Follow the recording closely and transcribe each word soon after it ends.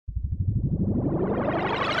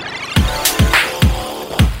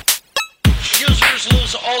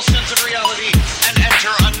lose all sense of reality and enter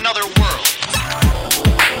another world.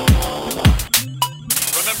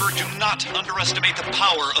 Remember, do not underestimate the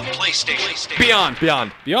power of PlayStation. Beyond.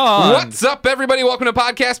 What's up, everybody? Welcome to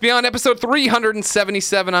Podcast Beyond, episode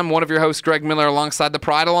 377. I'm one of your hosts, Greg Miller, alongside the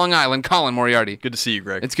Pride of Long Island, Colin Moriarty. Good to see you,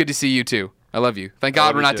 Greg. It's good to see you, too. I love you. Thank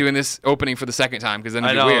God we're not doing this opening for the second time, because then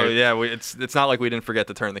it'd be weird. Yeah, it's not like we didn't forget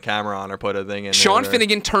to turn the camera on or put a thing in. Sean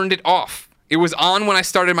Finnegan turned it off. It was on when I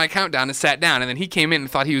started my countdown and sat down, and then he came in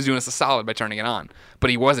and thought he was doing us a solid by turning it on. But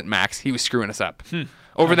he wasn't, Max. He was screwing us up.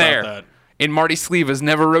 Over there, in Marty Sleeva's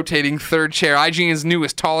never-rotating third chair, IGN's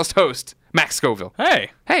newest, tallest host, Max Scoville.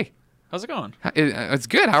 Hey. Hey. How's it going? It's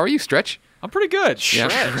good. How are you, Stretch? I'm pretty good.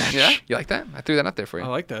 Yeah? You like that? I threw that up there for you. I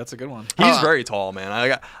like that. That's a good one. He's very tall,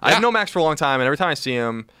 man. I've known Max for a long time, and every time I see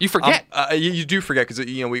him, you forget. You do forget because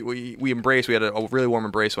we embraced. We had a really warm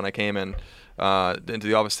embrace when I came in into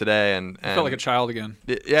the office today, and I felt like a child again.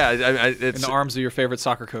 It's in the arms of your favorite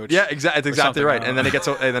soccer coach. Yeah, it's exactly right. And then it gets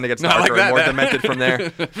darker and more demented from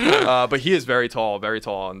there. But he is very tall,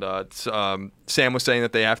 and Sam was saying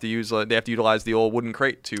that they have to utilize the old wooden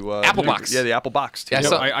crate to Apple box. Yeah, the Apple box. Yeah,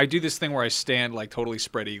 I do this thing where I stand like totally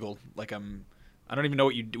spread eagled, like I don't even know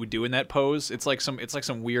what you would do in that pose. It's like some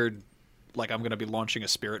weird, like I'm gonna be launching a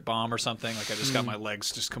spirit bomb or something. Like I just got my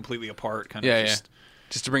legs just completely apart, kind of.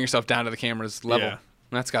 Just to bring yourself down to the camera's level. Yeah.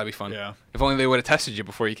 That's got to be fun. Yeah. If only they would have tested you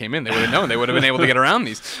before you came in. They would have known. They would have been able to get around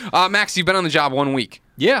these. Max, you've been on the job 1 week.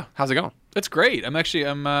 Yeah. How's it going? It's great. I'm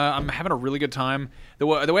having a really good time. The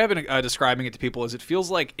way I've been describing it to people is it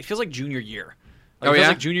feels like junior year. It feels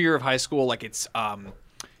like junior year of high school. Like it's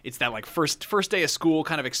that like first day of school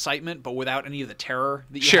kind of excitement, but without any of the terror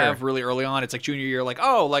that you have really early on. It's like junior year, like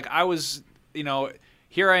I was,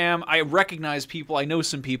 here I am. I recognize people. I know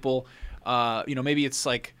some people. Maybe it's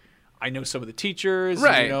like I know some of the teachers,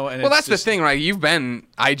 right? And well, that's the thing, right? You've been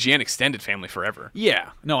IGN extended family forever.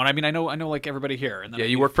 Yeah, no, and I know like everybody here. And then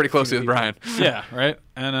you work pretty closely with Brian. Yeah, right.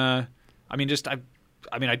 And I was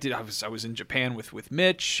in Japan with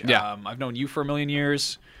Mitch. Yeah, I've known you for a million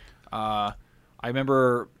years. I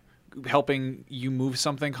remember helping you move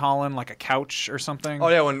something, Colin, like a couch or something. Oh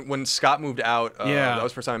yeah, when Scott moved out, that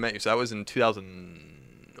was the first time I met you. So that was in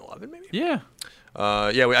 2011, maybe. Yeah.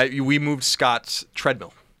 We moved Scott's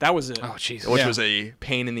treadmill. That was it. Oh, jeez. Which was a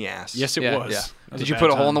pain in the ass. Yes, it was. Yeah. Did you put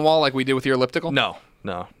a hole in the wall like we did with your elliptical? No.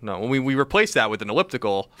 When we replaced that with an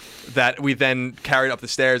elliptical that we then carried up the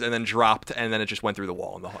stairs and then dropped, and then it just went through the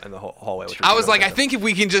wall in the hallway. I was like, I think if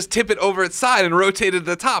we can just tip it over its side and rotate it to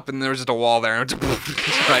the top, and there was just a wall there, and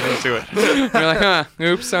right into it. We're like,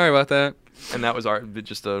 oops, sorry about that. And that was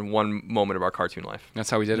just one moment of our cartoon life. That's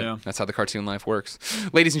how we did it. Yeah. That's how the cartoon life works.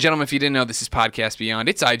 Ladies and gentlemen, if you didn't know, this is Podcast Beyond.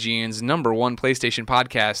 It's IGN's number one PlayStation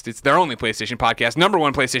podcast. It's their only PlayStation podcast, number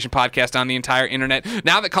one PlayStation podcast on the entire internet.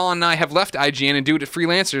 Now that Colin and I have left IGN and do it at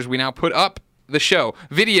Freelancers, we now put up the show,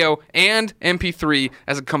 video and MP3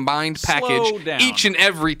 as a combined package each and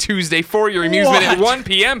every Tuesday for your amusement at 1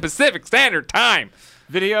 p.m. Pacific Standard Time.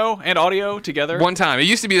 Video and audio together? One time. It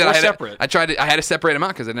used to be that I had to separate them out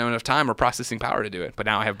because I didn't have enough time or processing power to do it. But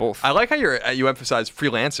now I have both. I like how you emphasize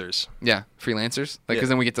freelancers. Yeah, freelancers. Because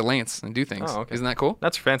then we get to lance and do things. Oh, okay. Isn't that cool?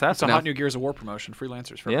 That's fantastic. It's a hot new Gears of War promotion.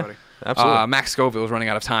 Freelancers for everybody. Absolutely. Max Scoville was running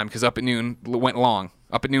out of time because Up at Noon went long.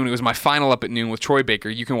 Up at Noon, it was my final Up at Noon with Troy Baker.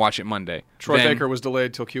 You can watch it Monday. Troy Baker was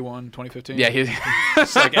delayed till Q1 2015. Yeah,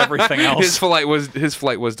 it's like everything else. His flight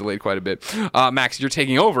was delayed quite a bit. Max, you're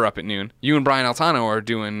taking over Up at Noon. You and Brian Altano are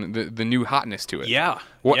doing the new hotness to it. Yeah.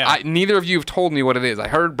 Neither of you have told me what it is. I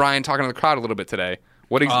heard Brian talking to the crowd a little bit today.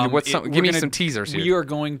 Give me some teasers here. We are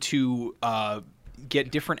going to get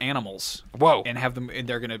different animals. Whoa. And have them, and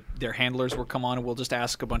their handlers will come on, and we'll just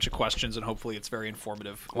ask a bunch of questions, and hopefully it's very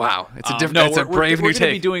informative. Wow. It's a different, it's a brave new take. We're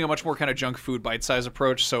going to be doing a much more kind of junk food bite-size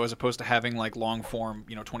approach, so as opposed to having like long form,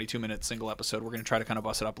 22-minute single episode, we're going to try to kind of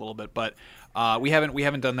bust it up a little bit, but we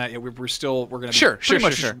haven't done that yet. We're going to be pretty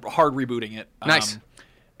much hard rebooting it. Nice.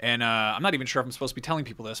 And I'm not even sure if I'm supposed to be telling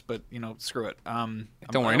people this, but don't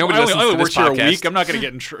worry, nobody listens to this podcast. I only worked here a week. I'm not going to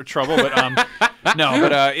get in trouble, but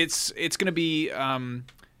it's going to be. It's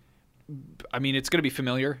going to be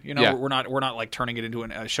familiar. We're not like turning it into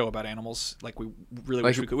a show about animals like we really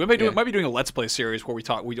wish we could. We might be doing a Let's Play series where we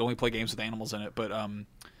only play games with animals in it, but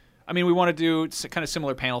we want to do kind of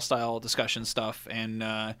similar panel style discussion stuff, and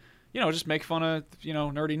just make fun of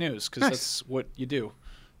nerdy news because that's what you do.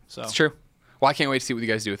 So it's true. Well, I can't wait to see what you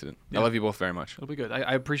guys do with it. Yeah. I love you both very much. It'll be good.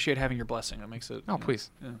 I appreciate having your blessing. That makes it. Oh,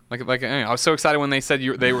 please. Yeah. I was so excited when they said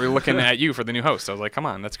they were looking at you for the new host. I was like, come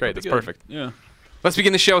on, that's great. That's perfect. Yeah. Let's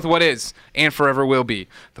begin the show with what is and forever will be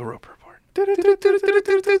the Roper Report.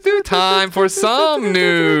 time for some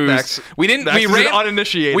news. Max, we didn't. Max we is ran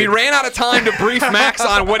uninitiated. We ran out of time to brief Max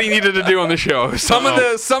on what he needed to do on the show. Some of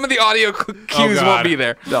the audio cues won't be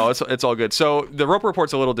there. No, it's all good. So the Roper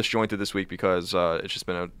Report's a little disjointed this week because it's just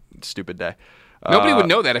been a stupid day. Nobody would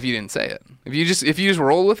know that if you didn't say it. If you just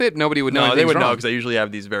roll with it, nobody would know. No, they would know wrong. because I usually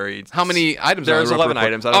have these very. How many items? There's are on the 11 Roper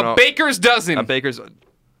items. I Report? don't know. A baker's dozen. A baker's.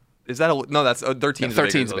 Is that no? That's 13. Yeah,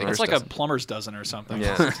 13 is a baker's It's like dozen. a plumber's dozen or something.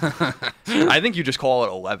 Yeah. I think you just call it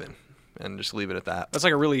 11 and just leave it at that. That's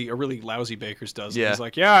like a really lousy baker's dozen. Yeah. He's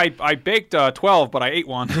like, yeah, I baked 12, but I ate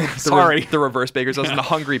one. Sorry. The reverse baker's dozen, the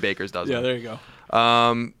hungry baker's dozen. Yeah, there you go.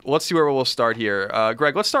 Let's see where we'll start here.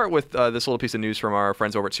 Greg, let's start with this little piece of news from our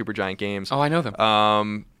friends over at Supergiant Games. Oh, I know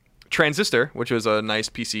them. Transistor, which was a nice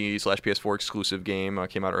PC/PS4 exclusive game,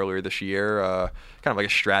 came out earlier this year. Kind of like a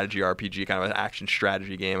strategy RPG, kind of an action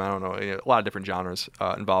strategy game. I don't know, a lot of different genres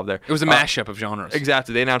involved there. It was a mashup of genres.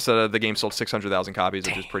 Exactly. They announced that the game sold 600,000 copies,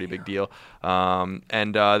 which is a pretty big deal.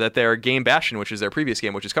 And that their game Bastion, which is their previous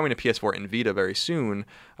game, which is coming to PS4 and Vita very soon,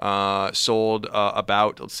 sold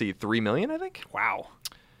about, 3 million, I think? Wow.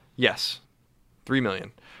 Yes, 3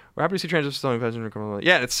 million. We're happy to see Transistor selling faster.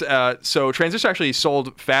 Yeah, it's so Transistor actually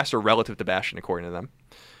sold faster relative to Bastion, according to them.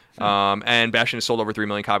 And Bastion has sold over 3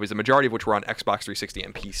 million copies, the majority of which were on Xbox 360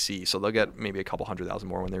 and PC. So they'll get maybe a couple 100,000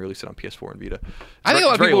 more when they release it on PS4 and Vita. I think a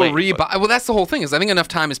lot of people will rebuy. Well, that's the whole thing. Is I think enough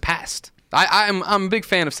time has passed. I'm a big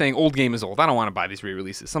fan of saying old game is old. I don't want to buy these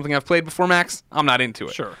re-releases. Something I've played before, Max. I'm not into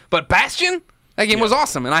it. Sure. But Bastion. That game was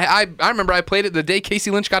awesome, and I remember I played it the day Casey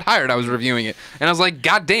Lynch got hired. I was reviewing it, and I was like,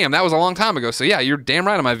 God damn, that was a long time ago. So yeah, you're damn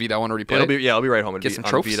right on my Vita. I want to replay it. It'll be right home. Get some on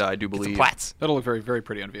trophies. Vita, I do Get believe. some plats. That'll look very, very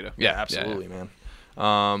pretty on Vita. Yeah, Absolutely,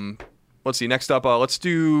 man. Let's see. Next up, let's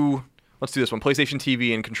do this one. PlayStation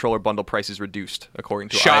TV and controller bundle prices reduced, according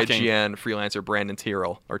to Shocking. IGN freelancer Brandon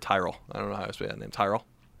Tyrrell. I don't know how to say that name. Tyrell.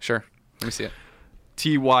 Sure. Let me see it.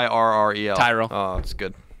 Tyrrell. Tyrell. Oh, it's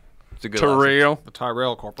good. It's a good. Tyrell. The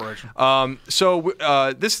Tyrell Corporation. So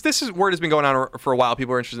this is word has been going on for a while.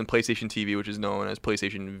 People are interested in PlayStation TV, which is known as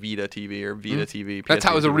PlayStation Vita TV or Vita TV. That's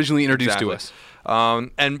how it was TV. originally introduced to Exactly. us.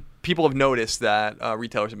 And people have noticed that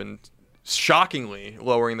retailers have been shockingly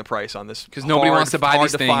lowering the price on this because nobody wants to buy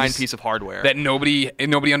these things. Hard-to-find piece of hardware that nobody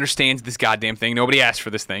understands this goddamn thing. Nobody asked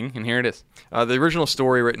for this thing, and here it is. The original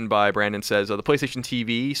story written by Brandon says the PlayStation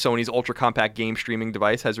TV, Sony's ultra-compact game streaming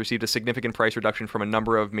device, has received a significant price reduction from a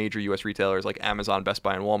number of major U.S. retailers like Amazon, Best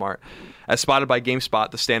Buy, and Walmart. As spotted by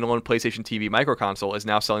GameSpot, the standalone PlayStation TV microconsole is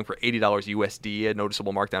now selling for $80 USD, a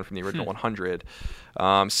noticeable markdown from the original $100.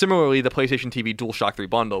 Similarly, the PlayStation TV DualShock 3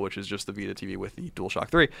 bundle, which is just the Vita TV with the DualShock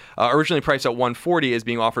 3, originally priced at $140, is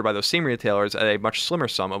being offered by those same retailers at a much slimmer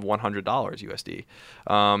sum of $100 USD.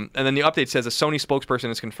 And then the update says a Sony spokesperson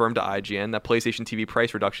has confirmed to IGN that PlayStation TV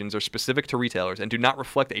price reductions are specific to retailers and do not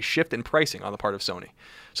reflect a shift in pricing on the part of Sony.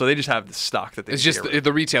 So they just have the stock that they. It's just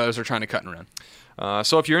the retailers are trying to cut and run.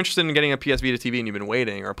 So if you're interested in getting a PS Vita TV and you've been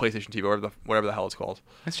waiting, or a PlayStation TV, whatever the hell it's called.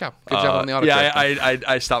 Nice job. Good job on the auto. Yeah,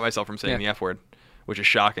 I stopped myself from saying the F word, which is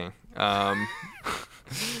shocking.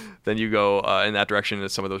 Then you go in that direction to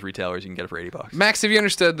some of those retailers. You can get it for $80. Max, have you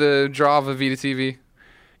understood the draw of a Vita TV?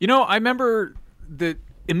 You know, I remember the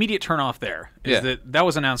immediate turnoff there is that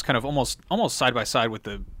was announced kind of almost side by side with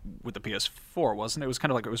the PS4, wasn't it? It was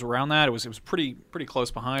kind of like it was around that. It was pretty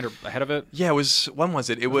close behind or ahead of it. Yeah, it was. When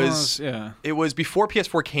was it? It was before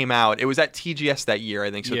PS4 came out. It was at TGS that year,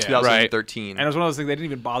 I think. So 2013. And it was one of those things they didn't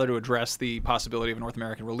even bother to address the possibility of a North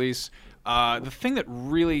American release. The thing that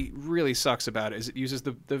really sucks about it is it uses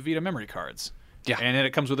the Vita memory cards. Yeah, and then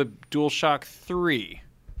it comes with a DualShock 3.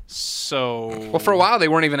 So well, for a while they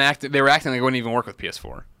weren't even acting. They were acting like it wouldn't even work with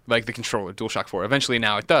PS4, like the controller, DualShock 4. Eventually,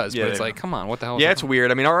 now it does. Yeah, but it's like, come on, what the hell? Yeah, it's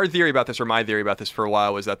weird. I mean, our theory about this, or my theory about this, for a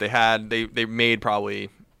while was that they made probably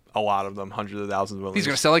a lot of them, hundreds of thousands of them. These are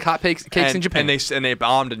gonna sell like hot cakes in Japan, and they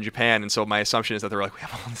bombed in Japan. And so my assumption is that they're like, we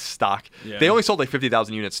have all this stock. Yeah. They only sold like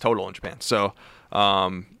 50,000 units total in Japan. So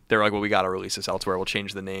they're like, well, we got to release this elsewhere. We'll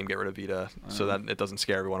change the name, get rid of Vita, so that it doesn't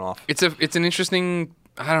scare everyone off. It's an interesting.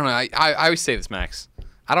 I don't know. I always say this, Max.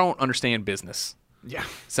 I don't understand business. Yeah.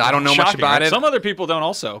 So I don't know much about it. Some other people don't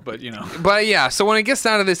also, but you know. But yeah, so when it gets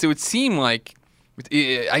down to this, it would seem like,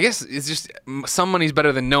 I guess it's just some money's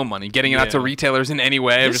better than no money. Getting it out to retailers in any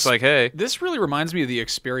way, I'm just like, hey. This really reminds me of the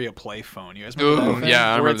Xperia Play phone. You guys remember that thing?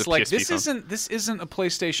 Yeah, I remember it's the like, PSP phone. This isn't a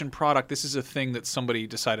PlayStation product. This is a thing that somebody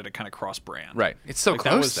decided to kind of cross-brand. Right. It's so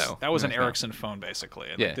close, though. That was an Ericsson phone, basically.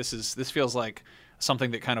 And like, this feels like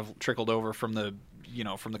something that kind of trickled over from the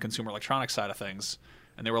consumer electronics side of things.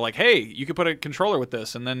 And they were like, hey, you could put a controller with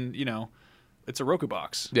this, and then, it's a Roku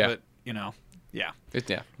box. Yeah. But,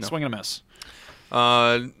 swing and a miss.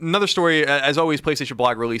 Another story, as always, PlayStation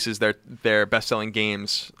Blog releases their best-selling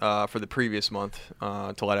games for the previous month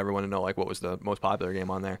to let everyone know like what was the most popular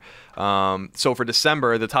game on there. So for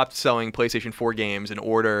December, the top-selling PlayStation 4 games in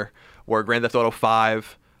order were Grand Theft Auto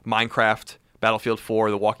 5, Minecraft, Battlefield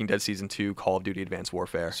 4, The Walking Dead Season 2, Call of Duty Advanced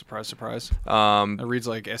Warfare. Surprise, surprise. It reads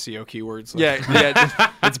like SEO keywords. Like.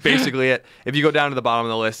 Yeah, it's basically it. If you go down to the bottom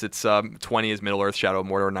of the list, it's 20 is Middle-earth, Shadow of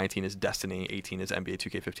Mordor, 19 is Destiny, 18 is NBA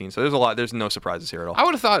 2K15. So there's a lot. There's no surprises here at all. I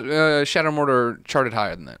would have thought Shadow of Mordor charted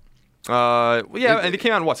higher than that. And it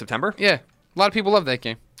came out in September? Yeah. A lot of people love that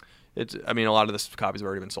game. A lot of the copies have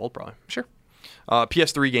already been sold, probably. Sure.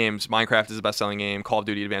 PS3 games, Minecraft is the best-selling game, Call of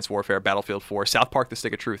Duty Advanced Warfare, Battlefield 4, South Park The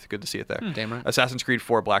Stick of Truth, good to see it there. Damn right. Assassin's Creed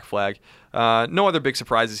 4, Black Flag. No other big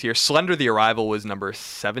surprises here. Slender the Arrival was number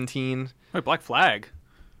 17. Wait, Black Flag?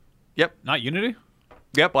 Yep. Not Unity?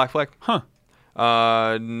 Yep, Black Flag. Huh.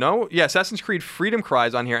 No. Yeah, Assassin's Creed Freedom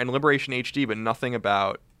Cries on here and Liberation HD, but nothing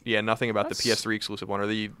about the PS3 exclusive one or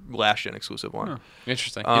the last-gen exclusive one. Huh.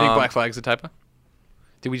 Interesting. You think Black Flag's a typo?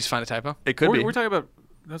 Did we just find a typo? It could be. We're talking about...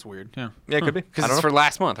 That's weird. Yeah. Yeah, it could be. Because it's for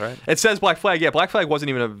last month, right? It says Black Flag. Yeah, Black Flag wasn't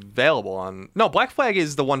even available on... No, Black Flag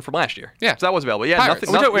is the one from last year. Yeah. So that was available. Yeah, Pirates.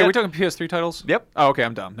 nothing... Wait, are we talking PS3 titles? Yep. Oh, okay,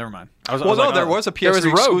 I'm dumb. Never mind. There was a PS3 There was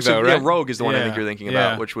Rogue, exclusive. though, right? Yeah, Rogue is the one I think you're thinking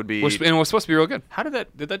about, which would be... And it was supposed to be real good. How did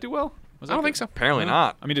that do well? Was I don't think so. Apparently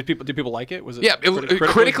not. I mean, did people like it? Was it? Yeah,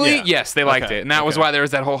 critically, Yeah. yes, they liked Okay, it. And that was why there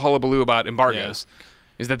was that whole hullabaloo about embargoes.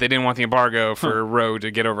 Is that they didn't want the embargo for Rogue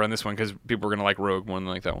to get over on this one because people were going to like Rogue more than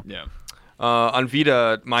like that one. Yeah. On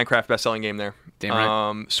Vita, Minecraft best-selling game there. Damn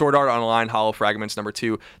right. Sword Art Online, Hollow Fragments, number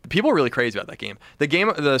 2. The people are really crazy about that game.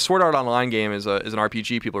 The Sword Art Online game is an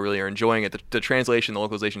RPG. People really are enjoying it. The translation, the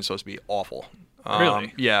localization is supposed to be awful.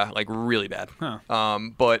 Really? Yeah, like really bad. Huh.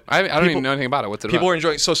 But I don't even know anything about it. What's it people about? are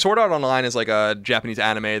enjoying. So Sword Art Online is like a Japanese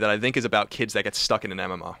anime that I think is about kids that get stuck in an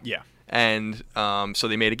MMO. Yeah. And so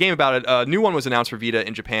they made a game about it. A new one was announced for Vita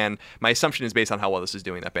in Japan. My assumption is based on how well this is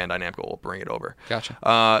doing that Bandai Namco will bring it over.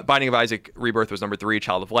 Gotcha. Binding of Isaac Rebirth was number 3.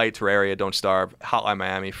 Child of Light, Terraria, Don't Starve, Hotline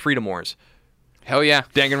Miami, Freedom Wars. Hell yeah.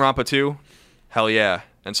 Danganronpa 2. Hell yeah.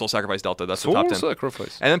 And Soul Sacrifice Delta. That's the top 10.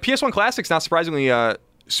 Sacrifice. And then PS1 Classics, not surprisingly,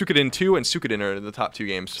 Suikoden 2 and Suikoden are the top 2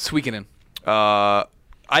 games. Suikoden. I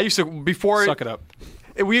used to, before... Suck it up.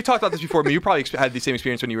 We talked about this before, but you probably had the same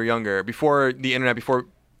experience when you were younger. Before the internet,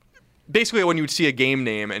 basically when you would see a game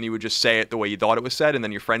name and you would just say it the way you thought it was said, and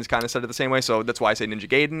then your friends kind of said it the same way. So that's why I say Ninja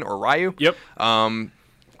Gaiden or Ryu. Yep.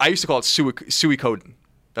 I used to call it Suikoden.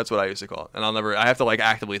 That's what I used to call it. And I have to like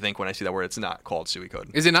actively think when I see that word. It's not called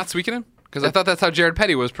Suikoden. Is it not Suikoden? Because I thought that's how Jared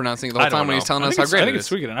Petty was pronouncing it the whole time when he was telling us how great I think it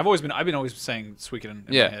it's is. Suikoden. I've been always saying Suikoden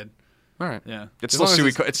in my head. All right. Yeah. It's As still long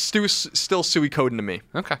as Suikoden. It's still Suikoden to me.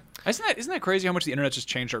 Okay. Isn't that crazy how much the internet just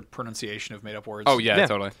changed our pronunciation of made up words? Oh, yeah,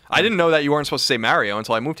 totally. I didn't know that you weren't supposed to say Mario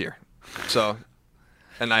until I moved here. So,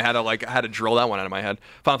 and I had to drill that one out of my head.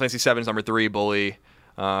 Final Fantasy VII is number 3, Bully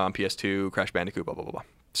on PS2, Crash Bandicoot, blah blah blah blah.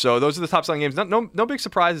 So those are the top selling games. No big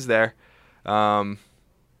surprises there. A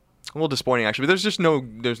little disappointing actually, but there's no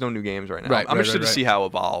new games right now. Right, I'm interested to right. see how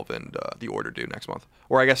Evolve and The Order do next month,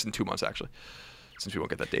 or I guess in 2 months actually, since we won't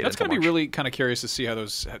get that data. That's going gonna to be really kind of curious to see how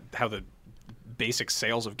the basic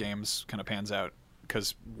sales of games kind of pans out,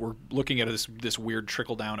 because we're looking at this weird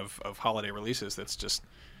trickle down of holiday releases that's just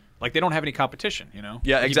like they don't have any competition, you know?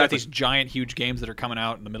 Yeah, like exactly. You've got these giant, huge games that are coming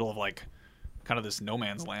out in the middle of like kind of this no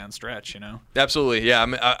man's land stretch, you know? Absolutely, yeah.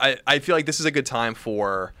 I feel like this is a good time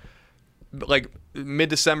for like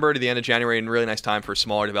mid-December to the end of January, and really nice time for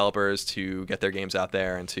smaller developers to get their games out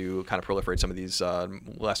there and to kind of proliferate some of these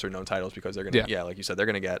lesser-known titles, because they're gonna, like you said, they're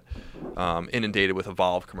gonna get inundated with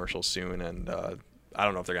Evolve commercials soon, and I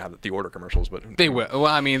don't know if they're gonna have the Order commercials, but They will. Well,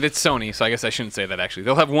 I mean, it's Sony, so I guess I shouldn't say that actually.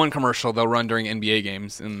 They'll have one commercial they'll run during NBA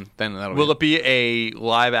games, and then that'll Will it be a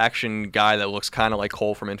live-action guy that looks kind of like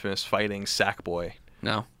Cole from Infamous fighting Sackboy?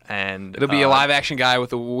 No. And It'll be a live-action guy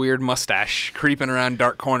with a weird mustache creeping around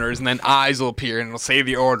dark corners, and then eyes will appear, and it'll say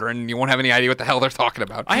the order, and you won't have any idea what the hell they're talking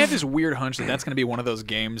about. I have this weird hunch that that's going to be one of those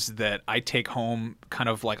games that I take home kind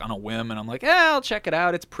of like on a whim, and I'm like, I'll check it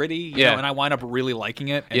out. It's pretty, you know, and I wind up really liking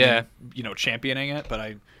it and then, you know, championing it. But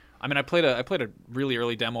I mean, I played a really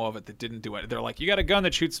early demo of it that didn't do it. They're like, you got a gun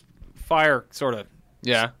that shoots fire, sort of.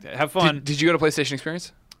 Yeah. Have fun. Did you go to PlayStation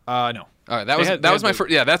Experience? No. All right, that was my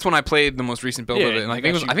first. Yeah, that's when I played the most recent build of it, and I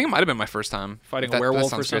think it might have been my first time fighting a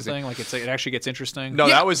werewolf or something. Like it actually gets interesting. No,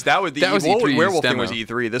 that was the E3's werewolf demo. thing was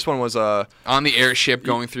E3. This one was on the airship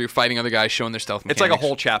going through fighting other guys, showing their stealth mechanics. It's like a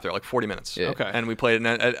whole chapter, like 40 minutes. Yeah. Okay. And we played it,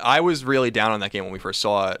 and I was really down on that game when we first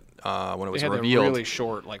saw it when it was They had revealed. the really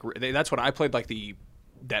short, like that's what I played, like the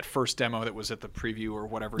that first demo that was at the preview or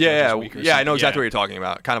whatever. Yeah, Judges Week or I know something. exactly what you're talking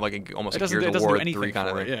about. Kind of like almost like Gears of War 3 kind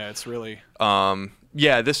of thing. Yeah, it's really.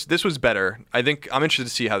 Yeah, this was better. I think I'm interested to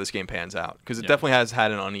see how this game pans out because it definitely has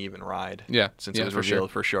had an uneven ride. Since it was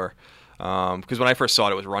revealed for sure. Because when I first saw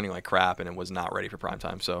it, it was running like crap and it was not ready for prime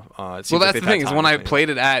time. So it seems that's the thing is when I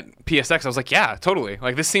played it at PSX, I was like, yeah, totally.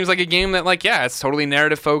 Like this seems like a game that like it's totally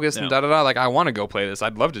narrative focused and da da da. Like I want to go play this.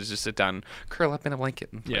 I'd love to just sit down, curl up in a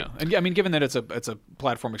blanket. And play. And I mean, given that it's a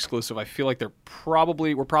platform exclusive, I feel like we're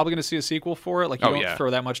probably going to see a sequel for it. Like you don't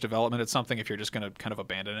throw that much development at something if you're just going to kind of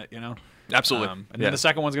abandon it, you know? Absolutely. And then the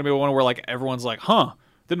second one's going to be one where like everyone's like,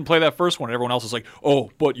 didn't play that first one. And everyone else is like,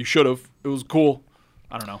 oh, but you should have. It was cool.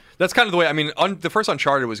 I don't know. That's kind of the way. I mean, the first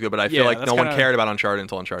Uncharted was good, but I feel like no one cared about Uncharted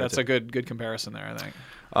until Uncharted. That's 2. a good comparison there, I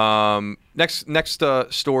think. Next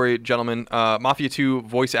story, gentlemen. Mafia 2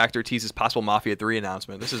 voice actor teases possible Mafia 3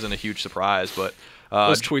 announcement. This isn't a huge surprise, but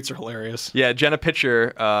those tweets are hilarious. Yeah, Jenna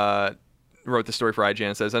Pitcher wrote the story for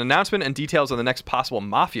IGN. It says an announcement and details on the next possible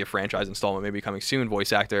Mafia franchise installment may be coming soon.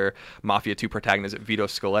 Voice actor, Mafia 2 protagonist Vito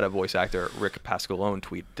Scaletta voice actor Rick Pasqualone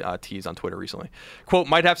teased on Twitter recently. Quote,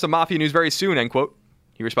 might have some Mafia news very soon, end quote.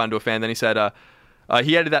 He responded to a fan. Then he said,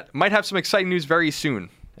 he added that might have some exciting news very soon,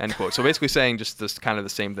 end quote. So basically saying just this kind of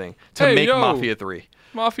the same thing to make Mafia 3.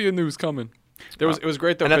 Mafia news coming. It was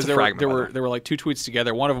great though because there were like 2 tweets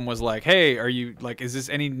together. One of them was like, "Hey, are you like, is this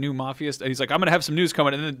any new Mafia?" And he's like, "I'm gonna have some news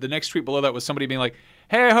coming." And then the next tweet below that was somebody being like,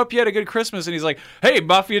 "Hey, I hope you had a good Christmas." And he's like, "Hey,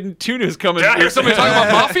 Mafia 2 news coming." Yeah, here's somebody talking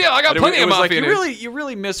about Mafia. I got plenty of Mafia news. You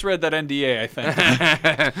really misread that NDA, I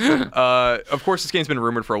think. Of course, this game's been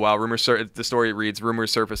rumored for a while. The story reads: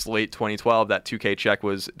 rumors surfaced late 2012 that 2K Czech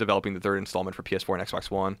was developing the 3rd installment for PS4 and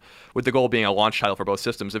Xbox One, with the goal being a launch title for both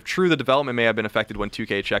systems. If true, the development may have been affected when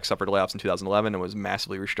 2K Czech suffered layoffs in 2011 and was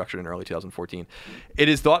massively restructured in early 2014. It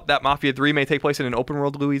is thought that Mafia 3 may take place in an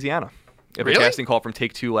open-world Louisiana. If a casting call from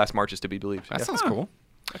Take-Two last March is to be believed. That sounds cool.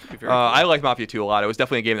 That could be very cool. I liked Mafia 2 a lot. It was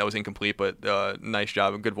definitely a game that was incomplete, but nice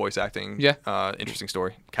job, good voice acting. Yeah. Interesting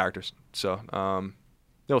story, characters. So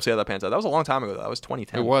we'll see how that pans out. That was a long time ago, though. That was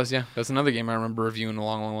 2010. It was, yeah. That's another game I remember reviewing a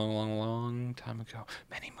long time ago.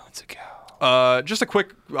 Many moons ago. Just a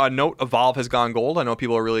quick note, Evolve has gone gold. I know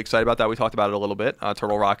people are really excited about that. We talked about it a little bit.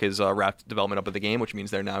 Turtle Rock is wrapped development up of the game, which means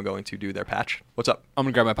they're now going to do their patch. What's up? I'm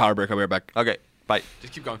going to grab my power break. I'll be right back. Okay, bye.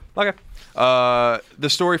 Just keep going. Okay. The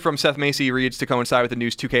story from Seth Macy reads, to coincide with the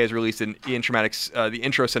news, 2K has released the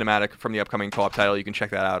intro cinematic from the upcoming co-op title. You can check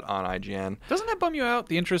that out on IGN. Doesn't that bum you out,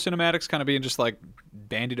 the intro cinematics kind of being just like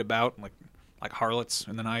bandied about like harlots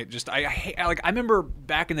in the night? Just I remember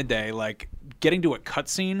back in the day, like getting to a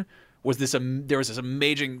cutscene was there was this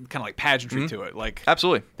amazing kind of like pageantry to it. Like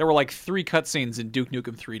absolutely, there were like 3 cutscenes in Duke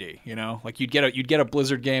Nukem 3D. You know, like you'd get a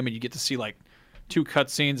Blizzard game and you get to see like 2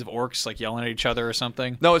 cutscenes of orcs like yelling at each other or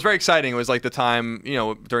something. No, it was very exciting. It was like the time,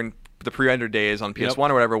 during the pre-rendered days on PS1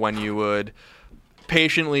 or whatever, when you would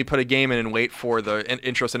patiently put a game in and wait for the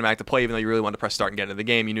intro cinematic to play, even though you really wanted to press start and get into the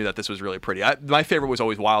game. You knew that this was really pretty. My favorite was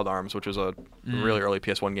always Wild Arms, which was a really early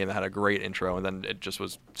PS1 game that had a great intro, and then it just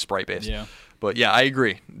was sprite-based. Yeah. But yeah, I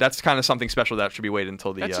agree. That's kind of something special that should be waited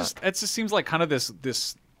until the... It just seems like kind of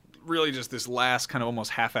this really just this last kind of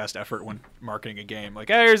almost half-assed effort when marketing a game. Like,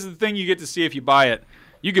 hey, here's the thing you get to see if you buy it.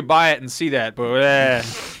 You could buy it and see that, but...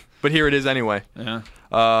 But here it is anyway. Yeah.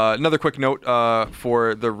 Another quick note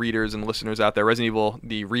for the readers and listeners out there: Resident Evil,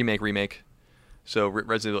 the remake. So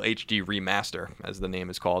Resident Evil HD Remaster, as the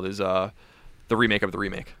name is called, is the remake of the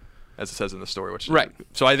remake, as it says in the story. Which right.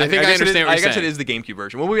 So I think I understand. I guess it is the GameCube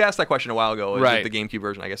version. Well, we asked that question a while ago. Is it the GameCube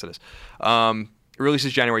version? I guess it is. It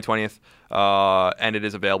releases January 20th, and it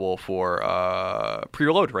is available for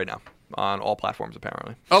pre-reload right now on all platforms,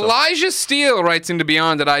 apparently. So. Elijah Steele writes into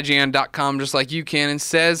Beyond at IGN.com just like you can and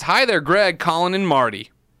says, "Hi there, Greg, Colin, and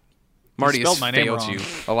Marty." Marty has failed you,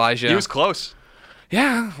 Elijah. He was close.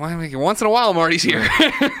 Yeah, once in a while, Marty's here.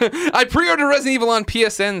 I pre-ordered Resident Evil on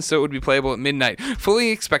PSN so it would be playable at midnight,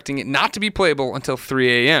 fully expecting it not to be playable until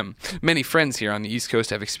 3 a.m. Many friends here on the East Coast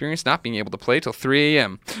have experienced not being able to play till 3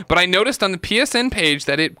 a.m. But I noticed on the PSN page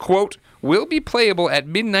that it, quote, will be playable at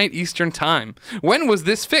midnight Eastern Time. When was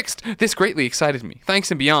this fixed? This greatly excited me. Thanks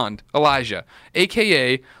and beyond, Elijah,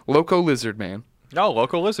 a.k.a. Loco Lizard Man. Oh,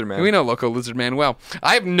 Loco Lizard Man. We know Loco Lizard Man well.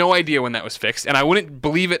 I have no idea when that was fixed, and I wouldn't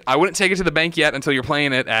believe it. I wouldn't take it to the bank yet until you're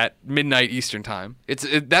playing it at midnight Eastern Time.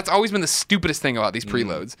 That's always been the stupidest thing about these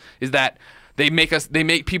preloads, is that they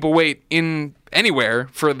make people wait in anywhere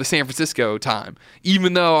for the San Francisco time.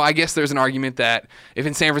 Even though I guess there's an argument that if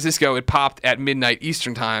in San Francisco it popped at midnight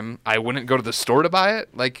Eastern Time, I wouldn't go to the store to buy it.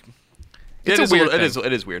 Like, it's a weird thing.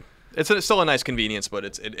 It is weird. It's still a nice convenience, but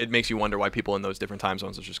it makes you wonder why people in those different time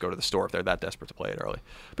zones will just go to the store if they're that desperate to play it early.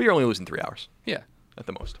 But you're only losing 3 hours. Yeah. at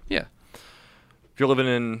the most. Yeah. If you're living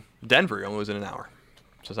in Denver, you're only losing an hour.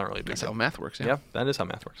 So it's not really a big That's deal. how math works. Yeah, that is how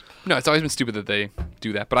math works. No, it's always been stupid that they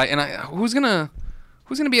do that. But who's gonna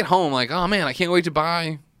be at home like, oh man, I can't wait to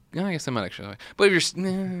buy. Yeah, I guess I might actually. But if you're,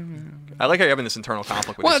 I like how you're having this internal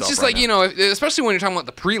conflict with well, yourself it's just right like now. especially when you're talking about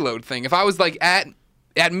the preload thing. If I was like at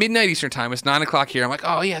midnight Eastern time, it's 9:00 here. I'm like,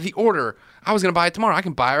 oh yeah, the order. I was gonna buy it tomorrow. I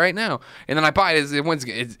can buy it right now. And then I buy it.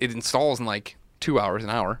 It installs in like 2 hours,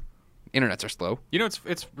 an hour. Internets are slow.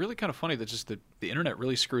 It's really kind of funny that just the internet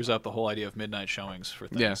really screws up the whole idea of midnight showings for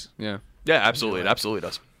things. Yeah. Yeah, absolutely. It absolutely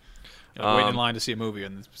does. Waiting in line to see a movie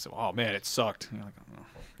and so, oh man, it sucked. You're like, oh.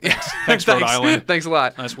 Yeah. Thanks, Rhode Island. Thanks a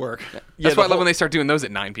lot. Nice work. That's why I love when they start doing those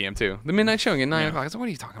at 9 p.m. too. The midnight showing at 9 o'clock. So what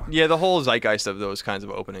are you talking about? Yeah, the whole zeitgeist of those kinds of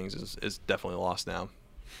openings is definitely lost now,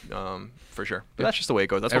 for sure. But that's just the way it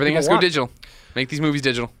goes. That's Everything what has to people go want. digital. Make these movies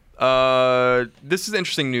digital. This is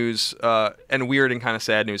interesting news and weird and kind of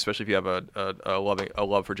sad news, especially if you have a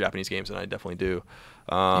love for Japanese games, and I definitely do.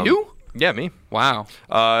 You? Yeah, me. Wow.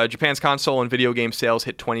 Japan's console and video game sales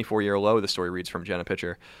hit 24-year low. The story reads from Jenna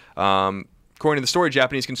Pitcher. According to the story,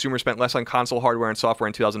 Japanese consumers spent less on console hardware and software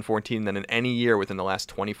in 2014 than in any year within the last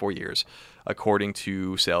 24 years, according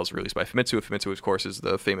to sales released by Famitsu. Famitsu, of course, is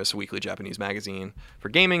the famous weekly Japanese magazine for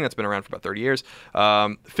gaming that's been around for about 30 years.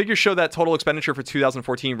 Figures show that total expenditure for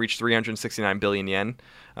 2014 reached 369 billion yen.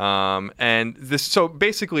 And this, so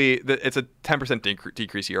basically, it's a 10%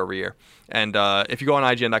 decrease year over year. And if you go on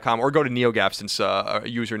IGN.com or go to NeoGAF, since a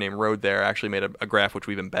user named Road there actually made a graph which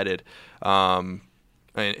we've embedded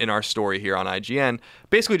in our story here on IGN,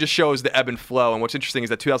 basically just shows the ebb and flow. And what's interesting is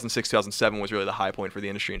that 2006, 2007 was really the high point for the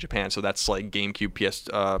industry in Japan. So that's like GameCube,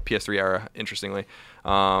 PS3 era, interestingly.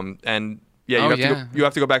 And yeah, you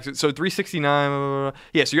have to go back to, so 369.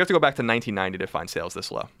 Yeah, so you have to go back to 1990 to find sales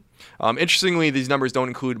this low. Interestingly, these numbers don't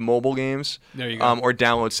include mobile games or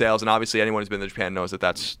download sales, and obviously anyone who's been to Japan knows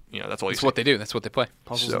that's all you see. That's what they do. That's what they play.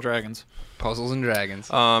 Puzzles and Dragons. Puzzles and Dragons.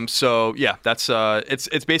 So yeah, that's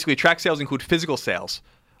it's basically track sales include physical sales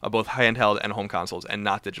of both handheld and home consoles, and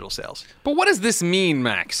not digital sales. But what does this mean,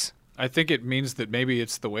 Max? I think it means that maybe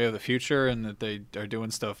it's the way of the future, and that they are doing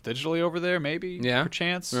stuff digitally over there. Maybe,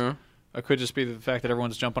 perchance. Yeah. It could just be the fact that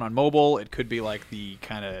everyone's jumping on mobile. It could be like the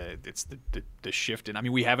kind of it's the shift in. I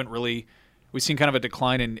mean, we've seen kind of a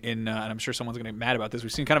decline in and I'm sure someone's going to get mad about this.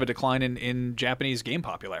 We've seen kind of a decline in Japanese game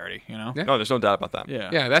popularity. Yeah. No, there's no doubt about that.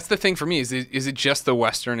 Yeah. That's the thing for me. Is it just the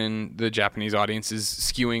Western and the Japanese audience is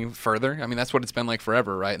skewing further? I mean, that's what it's been like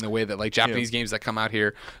forever, right? In the way that like Japanese games that come out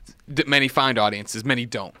here, many find audiences, many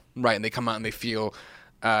don't, right? And they come out and they feel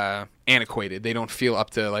antiquated. They don't feel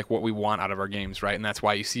up to like what we want out of our games, right? And that's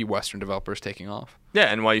why you see Western developers taking off.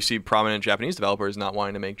 Yeah, and why you see prominent Japanese developers not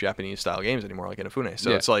wanting to make Japanese style games anymore, like Inafune.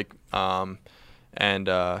 So it's like,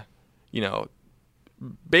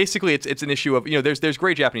 basically it's an issue of there's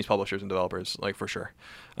great Japanese publishers and developers, like for sure.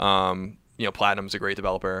 Platinum's a great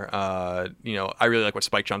developer. I really like what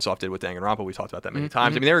Spike Chunsoft did with Danganronpa. We talked about that many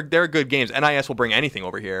times. I mean, they're good games. NIS will bring anything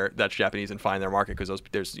over here that's Japanese and find their market, because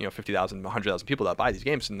there's 50,000, 100,000 people that buy these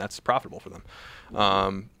games, and that's profitable for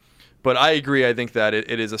them. But I agree. I think that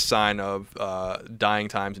it is a sign of dying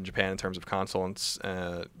times in Japan in terms of console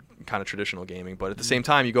and kind of traditional gaming. But at the same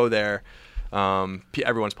time, you go there.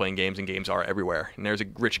 Everyone's playing games, and games are everywhere, and there's a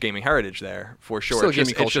rich gaming heritage there for sure.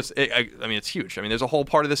 It's huge. I mean, there's a whole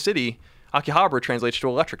part of the city. Akihabara translates to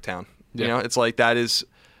electric town. It's like there's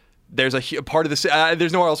a part of the city.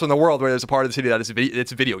 There's nowhere else in the world where there's a part of the city that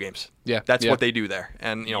it's video games. That's what they do there,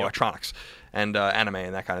 and electronics and anime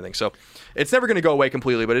and that kind of thing. So it's never going to go away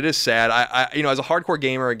completely, but it is sad. I as a hardcore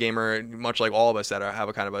gamer, a gamer much like all of us that have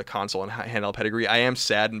a kind of a console and handheld pedigree, I am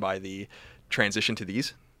saddened by the transition to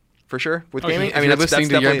these. For sure, with gaming. I mean, listening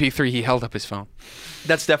to your MP3, he held up his phone.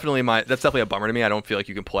 That's definitely a bummer to me. I don't feel like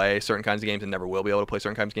you can play certain kinds of games, and never will be able to play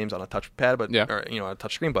certain kinds of games on a touchpad, or a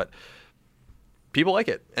touch screen. But people like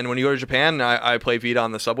it. And when you go to Japan, I play Vita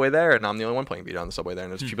on the subway there, and I'm the only one playing Vita on the subway there.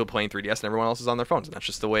 And there's people playing 3DS, and everyone else is on their phones, and that's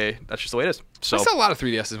just the way it is. So I saw a lot of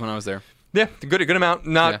 3DSs when I was there. Yeah, a good amount.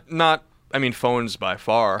 Not. I mean, phones by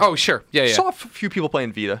far. Oh, sure. Yeah. Saw a few people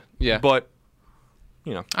playing Vita. Yeah, but.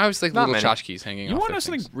 I was like little tchotchkes hanging off. You want to know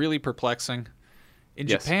something really perplexing? In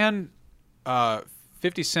Japan,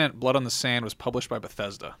 50 Cent Blood on the Sand was published by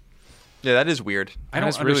Bethesda. Yeah, that is weird. I don't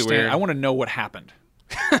understand. Really weird. I want to know what happened.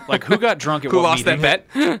 Like, who got drunk at who what lost meeting?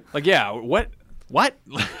 that bet? Like, yeah, what?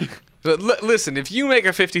 Listen, if you make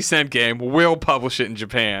a 50 Cent game, we'll publish it in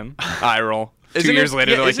Japan. I roll. 2 years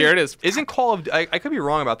later, they're like, here it is. Isn't Call of... I could be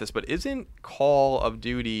wrong about this, but isn't Call of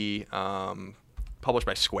Duty published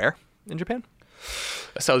by Square in Japan?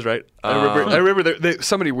 That sounds right. I remember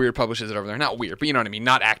somebody weird publishes it over there. Not weird, but you know what I mean.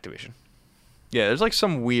 Not Activision. Yeah, there's like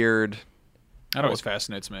some weird That always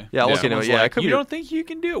fascinates me. Yeah, I'll look into it. Yeah, it could you be. don't think you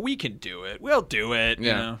can do it? We can do it. We'll do it.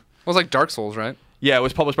 Yeah. You know? Well, it's like Dark Souls, right? Yeah, it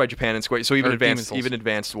was published by Japan and Square. So even Or Demon's Souls.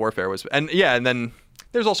 Advanced Warfare was, and then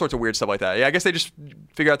there's all sorts of weird stuff like that. Yeah, I guess they just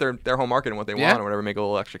figure out their home market and what they want or whatever, make a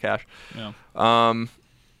little extra cash. Yeah.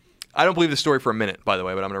 I don't believe this story for a minute, by the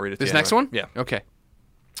way, but I'm going to read it to you. This next one? Yeah. Okay.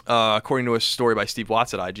 According to a story by Steve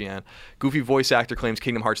Watts at IGN, Goofy voice actor claims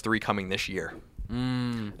Kingdom Hearts 3 coming this year.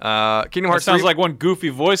 Kingdom That Hearts sounds 3 like one goofy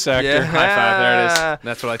voice actor. Yeah. High five. There it is.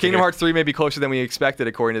 That's what I Kingdom figured. Hearts 3 may be closer than we expected,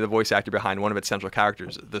 according to the voice actor behind one of its central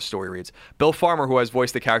characters, the story reads. Bill Farmer, who has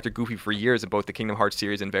voiced the character Goofy for years in both the Kingdom Hearts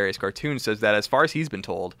series and various cartoons, says that as far as he's been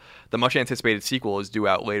told, the much-anticipated sequel is due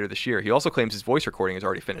out later this year. He also claims his voice recording is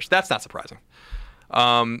already finished. That's not surprising.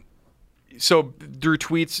 So through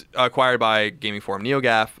tweets acquired by gaming forum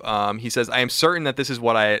NeoGAF, he says, I am certain that this is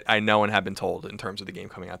what I know and have been told in terms of the game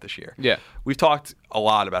coming out this year. Yeah. We've talked a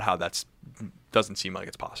lot about how that doesn't seem like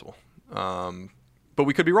it's possible. But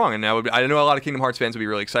we could be wrong. And I know a lot of Kingdom Hearts fans would be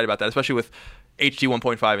really excited about that, especially with HD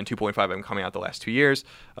 1.5 and 2.5 coming out the last 2 years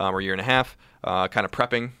or year and a half, kind of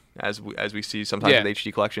prepping as we see sometimes with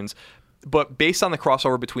HD collections. But based on the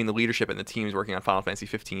crossover between the leadership and the teams working on Final Fantasy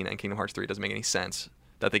 15 and Kingdom Hearts 3, it doesn't make any sense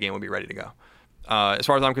that the game would be ready to go. As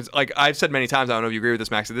far as I'm concerned, like I've said many times, I don't know if you agree with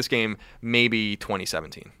this, Max, that this game may be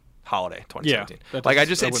 2017, holiday 2017.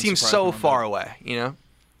 Yeah, it seems so far away, you know?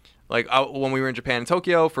 Like when we were in Japan and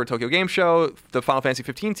Tokyo for a Tokyo Game Show, the Final Fantasy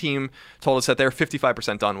 15 team told us that they're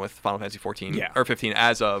 55% done with Final Fantasy 14 or 15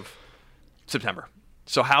 as of September.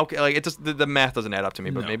 So how it just the math doesn't add up to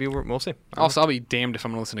me, but maybe we'll see. Also, I'll be damned if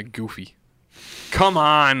I'm gonna listen to Goofy. Come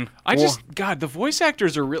on. God, the voice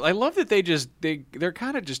actors are real. I love that they're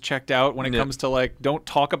kind of just checked out when it comes to like, don't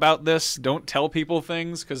talk about this, don't tell people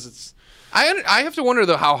things, because it's. I have to wonder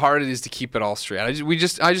though how hard it is to keep it all straight.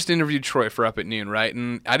 I just interviewed Troy for Up at Noon, right?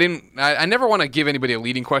 And I never want to give anybody a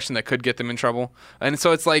leading question that could get them in trouble. And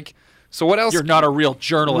so it's like, so what else? You're not a real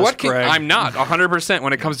journalist, Greg. I'm not 100%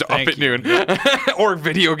 when it comes to Up at Noon or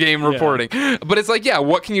video game reporting. But it's like,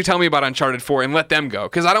 what can you tell me about Uncharted 4 and let them go?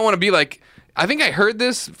 Because I don't want to be like. I think I heard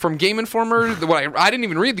this from Game Informer. I didn't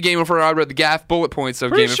even read the Game Informer. I read the GAF bullet points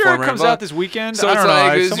of Game Informer. Pretty sure it comes out this weekend. So it's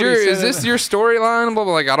like, is this your storyline? Blah,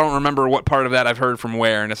 blah, like, I don't remember what part of that I've heard from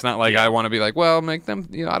where, and it's not like I want to be like, well, make them,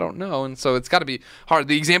 I don't know. And so it's got to be hard.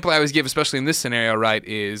 The example I always give, especially in this scenario, right,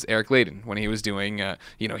 is Eric Layden when he was doing,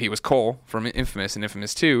 he was Cole from Infamous and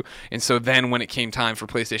Infamous 2. And so then when it came time for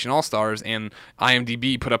PlayStation All-Stars and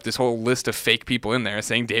IMDb put up this whole list of fake people in there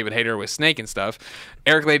saying David Hayter was Snake and stuff,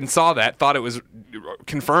 Eric Layden saw that, thought it was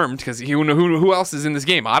confirmed because he knew who else is in this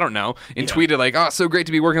game. I don't know. And tweeted like, "Oh, it's so great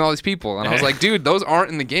to be working with all these people." And I was like, "Dude, those aren't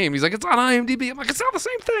in the game." He's like, "It's on IMDb." I'm like, "It's not the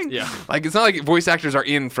same thing." Yeah. Like it's not like voice actors are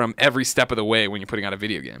in from every step of the way when you're putting out a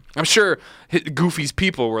video game. I'm sure Goofy's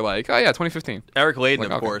people were like, "Oh yeah, 2015." Eric Layden,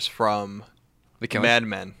 of course, from Mad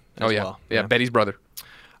Men. Oh yeah. Well. Yeah, Betty's brother.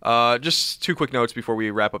 Just two quick notes before we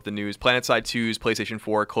wrap up the news. PlanetSide 2's PlayStation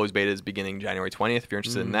 4 closed beta is beginning January 20th. If you're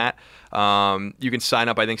interested in that, you can sign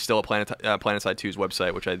up, I think, still at PlanetSide 2's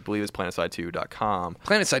website, which I believe is planetside2.com.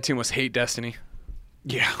 PlanetSide 2 must hate Destiny.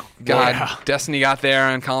 Yeah. God, Destiny got there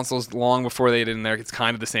on consoles long before they did in there. It's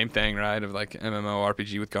kind of the same thing, right? Of like MMO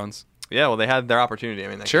RPG with guns. Yeah, well, they had their opportunity. I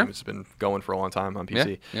mean, that game has been going for a long time on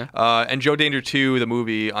PC. Yeah. And Joe Danger 2, the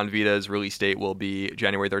movie on Vita's release date will be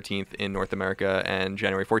January 13th in North America and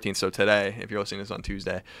January 14th, so today, if you're listening to this on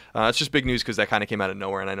Tuesday. It's just big news because that kind of came out of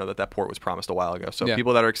nowhere, and I know that port was promised a while ago. So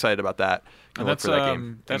people that are excited about that can look for that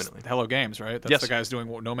game that's imminently. Hello Games, right? That's the guys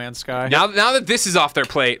doing No Man's Sky. Now that this is off their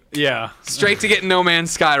plate, straight to getting No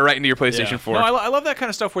Man's Sky right into your PlayStation 4. No, I love that kind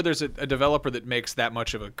of stuff where there's a developer that makes that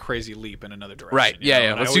much of a crazy leap in another direction. Right,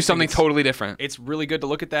 yeah. Let's do something totally different. It's really good to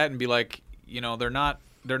look at that and be like, they're not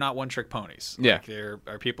one-trick ponies. Yeah. Like, there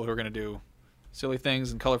are people who are going to do silly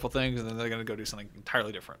things and colorful things, and then they're going to go do something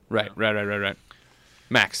entirely different. Right.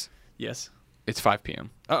 Max. Yes. It's 5 p.m.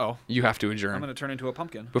 Uh-oh. You have to adjourn. I'm going to turn into a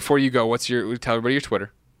pumpkin. Before you go, tell everybody your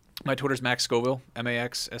Twitter. My Twitter's Max Scoville,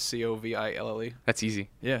 MaxScoville. That's easy.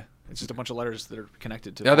 Yeah. It's just a bunch of letters that are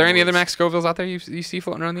connected to. Are there any other Max Scovilles out there you see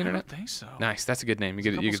floating around the internet? I don't think so. Nice. That's a good name. You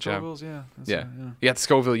good job. Scovilles, yeah. Yeah. You got the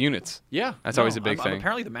Scoville units. Yeah. That's always a big thing. I'm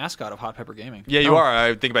apparently the mascot of Hot Pepper Gaming. Yeah, you are.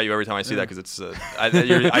 I think about you every time I see that because it's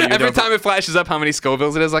every time it flashes up how many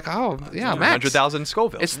Scovilles it is, like, oh yeah, Max. 100,000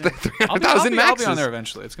 Scovilles. It's the 300,000 Maxes. I'll be on there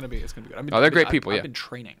eventually. It's gonna be good. They're great people. I've been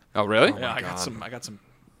training. Oh really? Yeah, I got some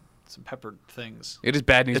peppered things. It is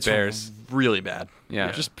Bad News Bears. Really bad.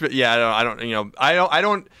 Yeah.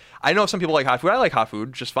 I know some people like hot food. I like hot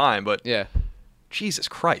food just fine, but yeah. Jesus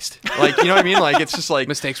Christ. Like, you know what I mean? Like, it's just like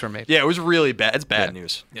mistakes were made. Yeah, it was really bad. It's bad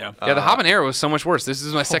news. Yeah. The habanero was so much worse. This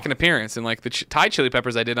is my second appearance, and like the Thai chili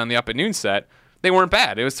peppers I did on the Up at Noon set, they weren't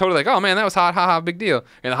bad. It was totally like, oh man, that was hot, haha, big deal.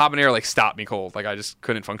 And the habanero like stopped me cold. Like I just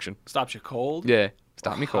couldn't function. Stopped you cold? Yeah,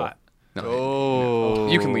 stopped me cold. Hot. No,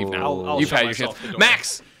 Oh. you can leave now. I'll You've shut had your myself chance. the door.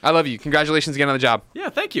 Max, I love you. Congratulations again on the job. Yeah,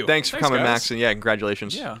 thank you. Thanks for coming, guys. Max, and yeah,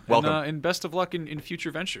 congratulations. Yeah. Welcome. And best of luck in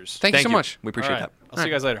future ventures. Thank you so much. We appreciate All right. that. I'll see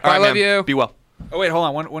you guys later. All right, love man. you. Be well. Oh wait, hold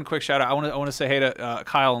on. One quick shout out. I want to say hey to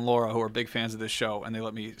Kyle and Laura, who are big fans of this show, and they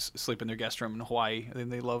let me sleep in their guest room in Hawaii.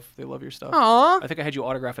 And they love your stuff. Aw. I think I had you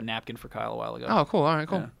autograph a napkin for Kyle a while ago. Oh, cool. All right,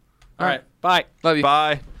 cool. Yeah. All right. Bye. Love you.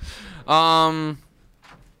 Bye.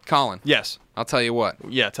 Colin, Yes. I'll tell you what.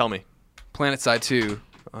 Yeah. Tell me. PlanetSide 2.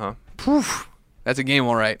 Uh-huh. Poof. That's a game,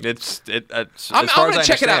 all right. It's I'm going to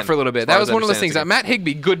check it out for a little bit. That was one of those things. That Matt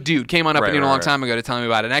Higbee, good dude, came on up Right, and a long right. time ago to tell me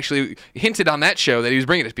about it, and actually hinted on that show that he was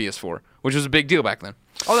bringing it to PS4, which was a big deal back then.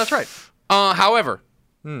 Oh, that's right. However,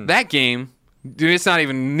 that game, dude, it's not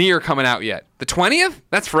even near coming out yet. The 20th?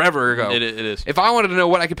 That's forever ago. It is. If I wanted to know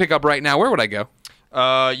what I could pick up right now, where would I go?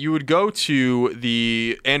 You would go to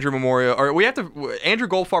the Andrew Memorial, or we have to Andrew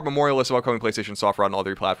Goldfarb Memorial List of upcoming PlayStation software on all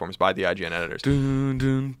 3 platforms by the IGN editors.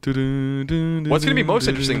 What's going to be most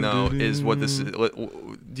interesting though is what this.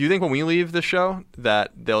 Do you think when we leave the show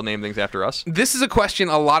that they'll name things after us? This is a question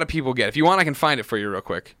a lot of people get. If you want, I can find it for you real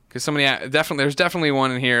quick. Because there's definitely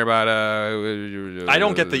one in here about. I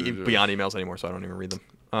don't get the Beyond emails anymore, so I don't even read them.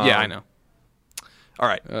 Yeah, I know. All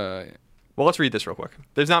right. Well, let's read this real quick.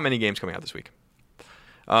 There's not many games coming out this week.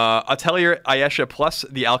 Atelier Ayesha Plus,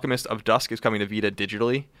 The Alchemist of Dusk is coming to Vita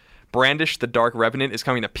digitally. Brandish, The Dark Revenant is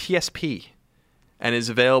coming to PSP and is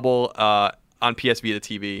available on PS Vita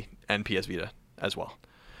TV and PS Vita as well.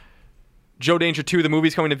 Joe Danger 2, the movie,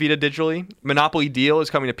 is coming to Vita digitally. Monopoly Deal is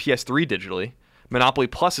coming to PS3 digitally. Monopoly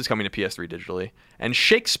Plus is coming to PS3 digitally. And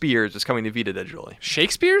Shakespeare's is coming to Vita digitally.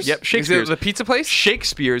 Shakespeare's? Yep, Shakespeare's. Is it the pizza place?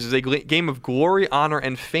 Shakespeare's is a game of glory, honor,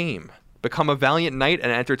 and fame. Become a valiant knight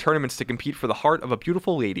and enter tournaments to compete for the heart of a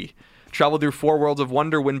beautiful lady. Travel through 4 worlds of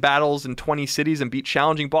wonder, win battles in 20 cities, and beat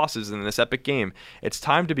challenging bosses in this epic game. It's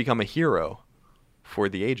time to become a hero for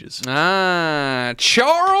the ages.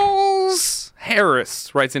 Charles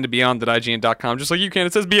Harris writes into Beyond.IGN.com, just like you can.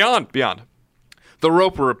 It says Beyond. Beyond. The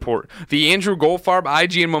Roper Report, the Andrew Goldfarb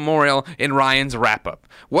IGN Memorial, and Ryan's Wrap-Up.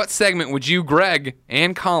 What segment would you, Greg,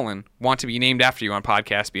 and Colin want to be named after you on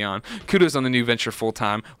Podcast Beyond? Kudos on the new venture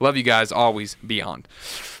full-time. Love you guys, always, Beyond.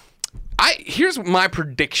 Here's my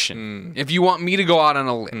prediction, if you want me to go out on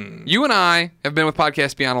a limb. You and I have been with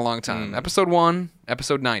Podcast Beyond a long time. Episode 1,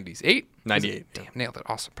 episode 90s. 8? 98. Damn, nailed it.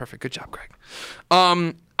 Awesome. Perfect. Good job, Greg.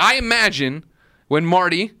 I imagine when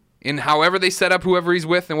Marty, in however they set up whoever he's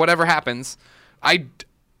with and whatever happens, I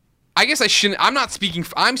guess I shouldn't.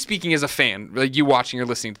 I'm speaking as a fan, like you watching or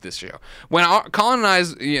listening to this show. When Colin and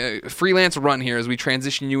I's freelance run here, as we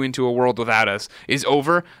transition you into a world without us, is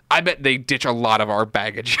over, I bet they ditch a lot of our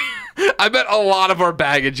baggage. I bet a lot of our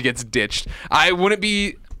baggage gets ditched. I wouldn't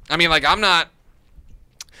be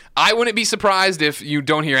surprised if you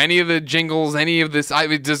don't hear any of the jingles, any of this.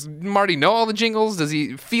 Does Marty know all the jingles? Does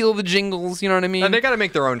he feel the jingles? You know what I mean? And they got to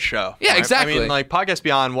make their own show. Yeah, right? exactly. I mean, like Podcast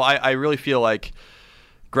Beyond, well, I really feel like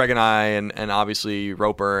Greg and I and obviously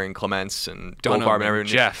Roper and Clements and Goldfarb and everyone.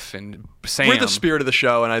 Jeff and Sam. We're the spirit of the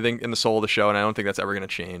show, and I think in the soul of the show, and I don't think that's ever going to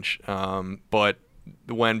change. But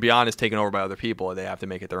when Beyond is taken over by other people, they have to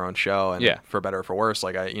make it their own show, and for better or for worse,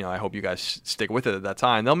 like I hope you guys stick with it at that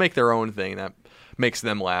time. They'll make their own thing that makes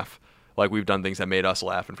them laugh. Like we've done things that made us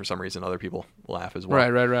laugh, and for some reason other people laugh as well.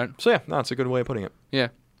 Right. So yeah, no, it's a good way of putting it. Yeah.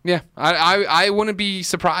 I wouldn't be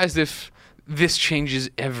surprised if this changes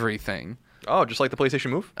everything. Oh, just like the PlayStation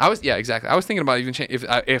Move? Exactly. I was thinking about even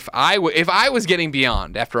if I was getting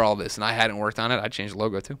Beyond after all this and I hadn't worked on it, I'd change the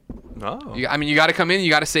logo too. Oh. You got to come in. You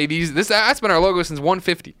got to say that's been our logo since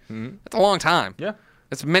 150. Mm-hmm. That's a long time. Yeah.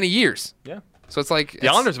 That's many years. Yeah. So it's like the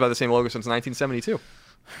Islanders have had the same logo since 1972.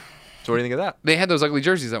 So what do you think of that? They had those ugly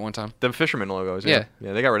jerseys at one time. The fisherman logos. Yeah.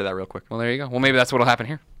 Yeah, they got rid of that real quick. Well, there you go. Well, maybe that's what'll happen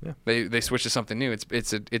here. Yeah. They switch to something new.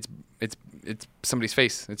 It's somebody's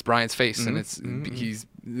face. It's Brian's face, and he's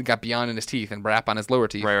got Beyond in his teeth and Brap on his lower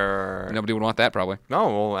teeth. Right. Nobody would want that probably.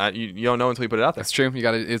 No, well, you don't know until you put it out there. That's true. You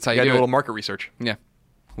got to. It's how you got do to do a little it. market research. Yeah.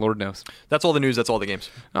 Lord knows. That's all the news. That's all the games.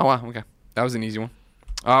 Oh wow. Okay. That was an easy one.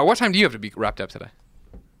 What time do you have to be wrapped up today?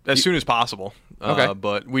 As soon as possible. Okay.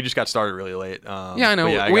 But we just got started really late. Yeah, I know.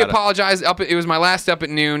 Yeah, we apologize. It was my last up at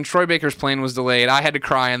noon. Troy Baker's plane was delayed. I had to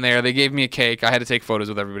cry in there. They gave me a cake. I had to take photos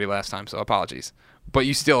with everybody last time, so apologies. But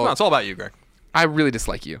you still... No, it's all about you, Greg. I really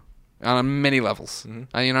dislike you on many levels.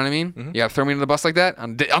 Mm-hmm. You know what I mean? Mm-hmm. You got to throw me into the bus like that?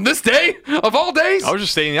 On this day? Of all days? I was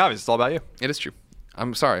just stating the obvious. It's all about you. It is true.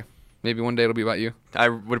 I'm sorry. Maybe one day it'll be about you. I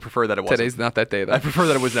would prefer that it wasn't. Today's not that day, though. I prefer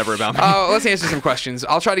that it was never about me. Let's answer some questions.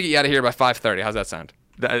 I'll try to get you out of here by 5:30. How's that sound?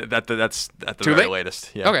 That's at the Too very late?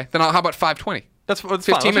 latest. Yeah. Okay, then how about 5:20? That's 15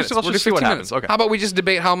 fine. minutes. Let's We'll just do see what 15 happens. minutes. Okay. How about we just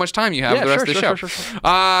debate how much time you have Yeah, the rest of the show? sure.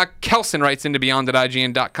 Kelson writes into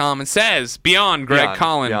beyond@ign.com and says, Beyond Greg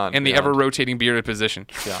Collin and the ever-rotating bearded position.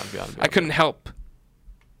 Beyond. I couldn't help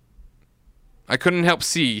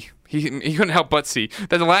see. He couldn't help but see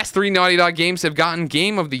that the last 3 Naughty Dog games have gotten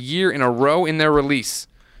Game of the Year in a row in their release.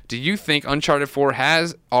 Do you think Uncharted 4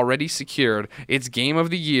 has already secured its Game of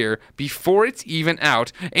the Year before it's even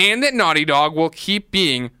out, and that Naughty Dog will keep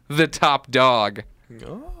being the top dog?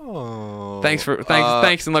 Oh. Thanks,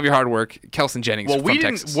 and love your hard work, Kelson Jennings from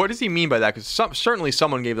Texas. What does he mean by that? Because certainly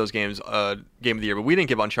someone gave those games Game of the Year, but we didn't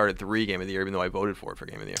give Uncharted 3 Game of the Year, even though I voted for it for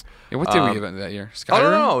Game of the Year. Yeah, what did we give it that year? Skyrim? I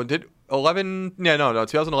don't know. Did 11? Yeah, no.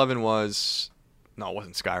 2011 was it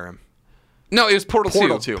wasn't Skyrim. No, it was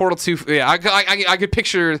Portal 2. Portal 2. Yeah, I could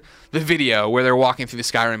picture the video where they're walking through the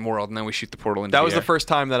Skyrim world, and then we shoot the portal into That the was air. the first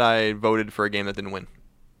time that I voted for a game that didn't win.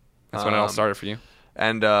 That's when it all started for you.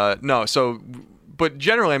 And but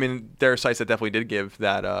generally, I mean, there are sites that definitely did give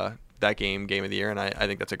that game of the year, and I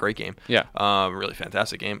think that's a great game. Yeah. Really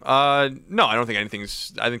fantastic game. No, I don't think I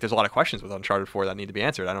think there's a lot of questions with Uncharted 4 that need to be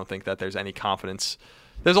answered. I don't think that there's any confidence.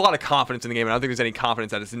 There's a lot of confidence in the game, and I don't think there's any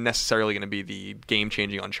confidence that it's necessarily going to be the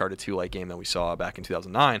game-changing Uncharted 2-like game that we saw back in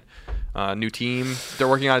 2009. New team, they're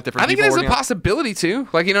working on it. Different. I think people it has a possibility too.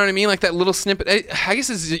 Like, you know what I mean? Like that little snippet. I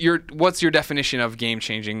guess what's your definition of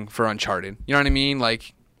game-changing for Uncharted? You know what I mean?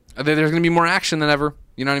 Like, there's going to be more action than ever.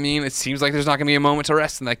 You know what I mean? It seems like there's not going to be a moment to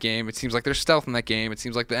rest in that game. It seems like there's stealth in that game. It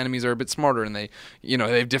seems like the enemies are a bit smarter, and they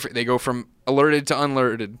go from alerted to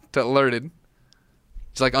alerted to alerted.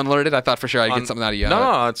 It's like unlerted. I thought for sure I'd get something out of you.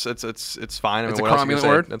 No, it's fine. I mean, it's a what else cromulent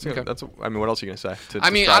word. That's I mean, what else are you gonna say? I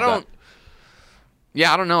mean, I don't.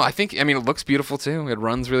 Yeah, I don't know. It looks beautiful too. It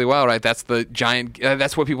runs really well, right? That's the giant.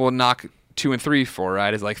 That's what people knock 2 and 3 for,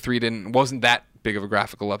 right? Is like 3 wasn't that big of a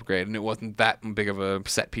graphical upgrade, and it wasn't that big of a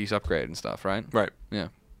set piece upgrade and stuff, right? Right. Yeah,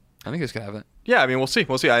 I think it's gonna have that. Yeah, I mean, we'll see.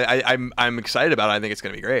 I'm excited about it. I think it's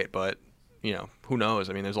gonna be great, but who knows?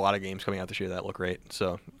 I mean, there's a lot of games coming out this year that look great,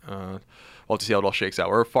 so we'll have to see how it all shakes out.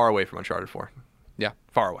 We're far away from Uncharted 4. Yeah,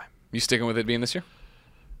 far away. You sticking with it being this year?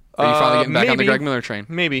 Are you finally getting back on the Greg Miller train?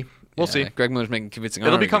 Maybe. We'll see. Greg Miller's making convincing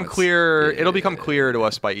It'll become arguments. clear. It'll become clear to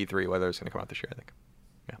us by E3 whether it's going to come out this year, I think.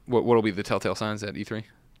 Yeah. What'll be the telltale signs at E3? If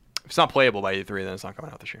it's not playable by E3, then it's not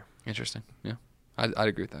coming out this year. Interesting. Yeah, I'd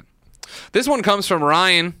agree with that. This one comes from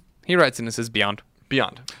Ryan. He writes in and says, Beyond.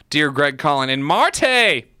 Dear Greg, Collin, and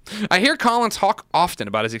Marte, I hear Collin talk often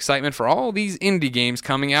about his excitement for all these indie games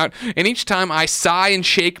coming out, and each time I sigh and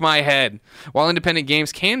shake my head. While independent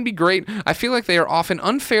games can be great, I feel like they are often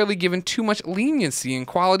unfairly given too much leniency in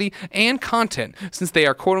quality and content, since they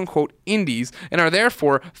are quote-unquote indies and are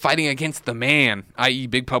therefore fighting against the man, i.e.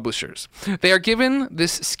 big publishers. They are given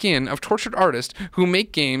this skin of tortured artists who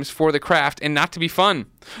make games for the craft and not to be fun.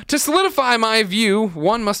 To solidify my view,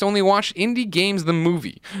 one must only watch Indie Games the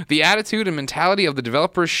movie. The attitude and mentality of the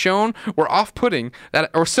developers shown were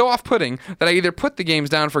so off-putting that I either put the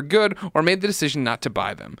games down for good or made the decision not to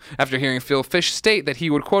buy them. After hearing Phil Fish state that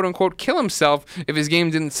he would quote-unquote kill himself if his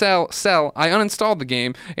game didn't sell, I uninstalled the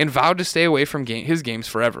game and vowed to stay away from his games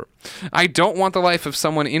forever. I don't want the life of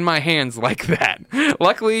someone in my hands like that.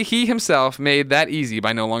 Luckily, he himself made that easy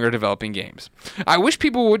by no longer developing games. I wish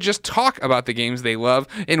people would just talk about the games they love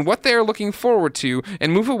and what they are looking forward to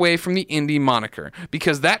and move away from the indie moniker,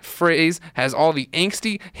 because that phrase has all the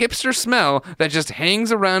angsty hipster smell that just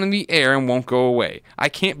hangs around in the air and won't go away. I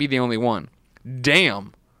can't be the only one.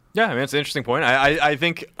 Damn. Yeah, I mean, it's an interesting point. I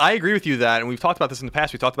think I agree with you that, and we've talked about this in the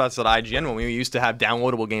past. We talked about this at IGN when we used to have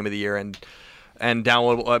downloadable Game of the Year and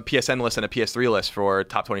downloadable PSN list and a PS3 list for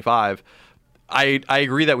top 25. I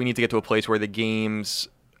agree that we need to get to a place where the games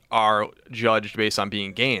are judged based on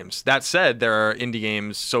being games. That said, there are indie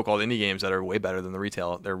games, so-called indie games, that are way better than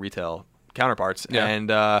their retail counterparts. Yeah.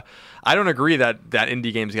 And I don't agree that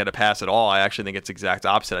indie games get a pass at all. I actually think it's the exact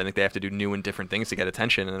opposite. I think they have to do new and different things to get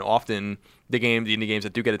attention. And often the indie games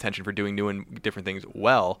that do get attention for doing new and different things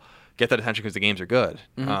well get that attention because the games are good.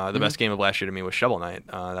 The best game of last year to me was Shovel Knight.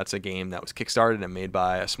 That's a game that was kickstarted and made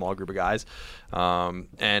by a small group of guys.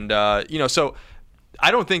 So I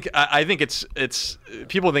don't think I think it's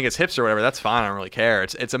people think it's hipster or whatever. That's fine. I don't really care.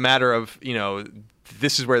 It's a matter of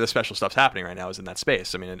this is where the special stuff's happening right now, is in that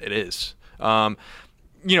space. I mean, it is. But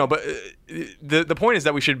the point is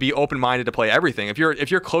that we should be open-minded to play everything. If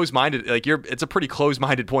you're closed-minded, it's a pretty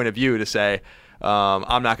closed-minded point of view to say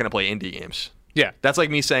I'm not going to play indie games. Yeah, that's like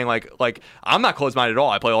me saying like I'm not closed-minded at all.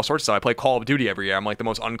 I play all sorts of stuff. I play Call of Duty every year. I'm like the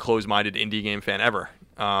most unclosed-minded indie game fan ever.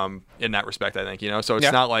 In that respect, I think. So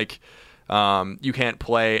it's not like. you can't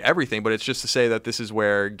play everything, but it's just to say that this is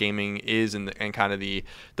where gaming is and kind of the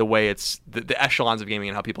way it's the echelons of gaming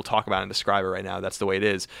and how people talk about it and describe it right now. That's the way it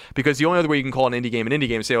is. Because the only other way you can call an indie game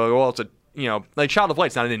is say, well, it's a, like Child of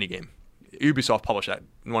Light's not an indie game. Ubisoft published that,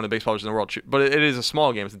 one of the biggest publishers in the world, but it is a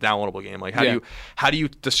small game. It's a downloadable game. Like how do you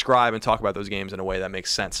describe and talk about those games in a way that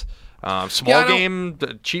makes sense? Small game,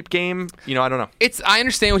 cheap game. I don't know. I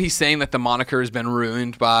understand what he's saying, that the moniker has been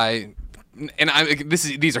ruined by, and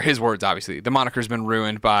these are his words. Obviously, the moniker has been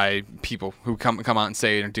ruined by people who come out and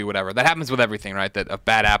say it and do whatever. That happens with everything, right? That a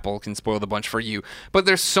bad apple can spoil the bunch for you. But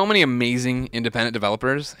there's so many amazing independent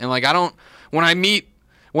developers, and like when I meet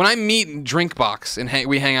Drinkbox and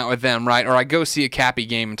we hang out with them, right? Or I go see a Cappy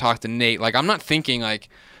game and talk to Nate. Like, I'm not thinking like,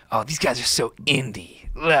 oh, these guys are so indie.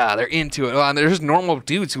 Yeah, they're into it. Well, they're just normal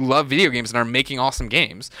dudes who love video games and are making awesome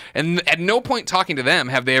games. And at no point talking to them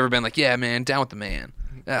have they ever been like, yeah, man, down with the man.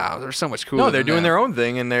 Oh, they're so much cooler. No, they're doing their own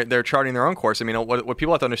thing and they're charting their own course. I mean, what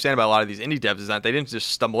people have to understand about a lot of these indie devs is that they didn't just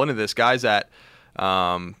stumble into this. Guys at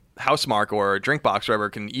Housemarque or Drinkbox, whatever,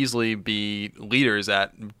 can easily be leaders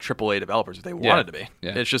at AAA developers if they wanted to be.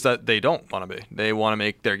 Yeah. It's just that they don't want to be. They want to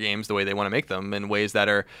make their games the way they want to make them in ways that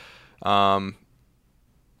are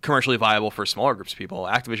commercially viable for smaller groups of people.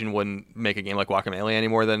 Activision wouldn't make a game like Guacamelee any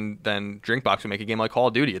more than Drinkbox would make a game like Call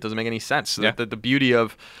of Duty. It doesn't make any sense. Yeah. The beauty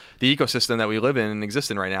of the ecosystem that we live in and exist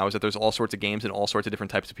in right now is that there's all sorts of games and all sorts of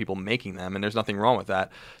different types of people making them, and there's nothing wrong with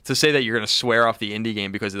that. To say that you're going to swear off the indie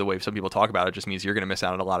game because of the way some people talk about it just means you're going to miss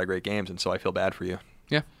out on a lot of great games, and so I feel bad for you.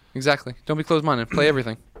 Yeah, exactly. Don't be closed-minded. Play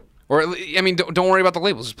everything. Or, I mean, don't worry about the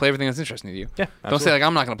labels. Just play everything that's interesting to you. Yeah, absolutely. Don't say, like,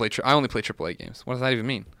 I'm not going to play I only play AAA games. What does that even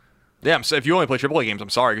mean? Yeah, so if you only play AAA games, I'm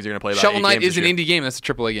sorry, because you're going to play about Shovel 8 Knight games is an indie game. That's a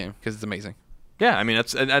AAA game because it's amazing. Yeah, I mean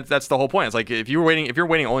that's the whole point. It's like if you're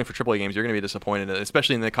waiting only for AAA games, you're going to be disappointed,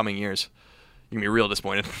 especially in the coming years. You're going to be real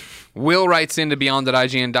disappointed. Will writes into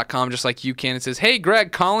beyond.ign.com just like you can. It says, hey,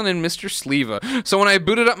 Greg, Colin, and Mr. Sleva. So when I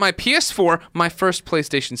booted up my PS4, my first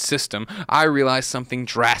PlayStation system, I realized something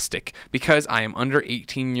drastic. Because I am under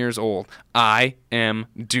 18 years old, I am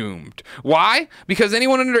doomed. Why? Because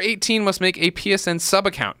anyone under 18 must make a PSN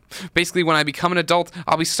sub-account. Basically, when I become an adult,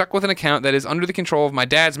 I'll be stuck with an account that is under the control of my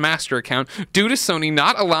dad's master account due to Sony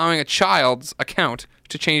not allowing a child's account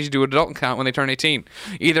to change to an adult account when they turn 18.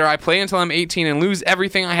 Either I play until I'm 18 and lose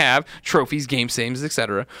everything I have, trophies, game saves,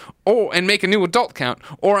 etc., and make a new adult account,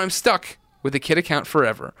 or I'm stuck with a kid account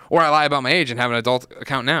forever. Or I lie about my age and have an adult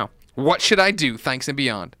account now. What should I do? Thanks and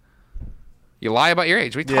beyond. You lie about your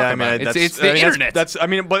age. What are you talking about? It's the internet.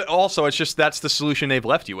 But also it's just that's the solution they've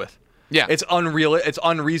left you with. Yeah. It's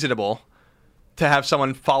unreasonable to have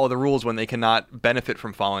someone follow the rules when they cannot benefit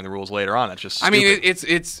from following the rules later on. It's just stupid. I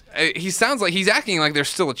mean, he sounds like he's acting like there's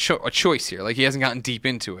still a choice here. Like he hasn't gotten deep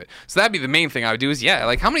into it. So that'd be the main thing I would do is,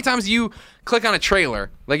 like how many times do you click on a trailer?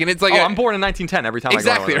 Like, and it's like, I'm born in 1910 every time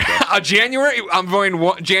exactly. I go January, I'm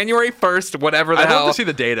going January 1st, whatever the hell. I'd love to see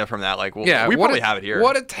the data from that. Like, we probably have it here.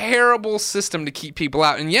 What a terrible system to keep people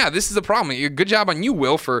out. And yeah, this is a problem. Good job on you,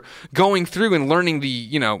 Will, for going through and learning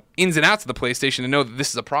the, ins and outs of the PlayStation to know that this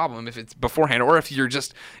is a problem if it's beforehand, or if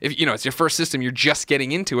it's your first system, you're just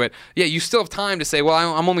getting into it. Yeah, you still have time to say, well,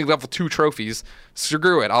 I'm only level 2 trophies.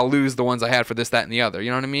 Screw it. I'll lose the ones I had for this, that, and the other. You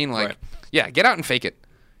know what I mean? Like, Yeah, get out and fake it.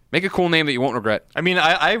 Make a cool name that you won't regret. I mean,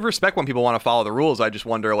 I respect when people want to follow the rules. I just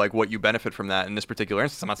wonder, like, what you benefit from that in this particular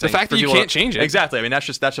instance. I'm not saying the fact that you can't change it. Exactly. I mean,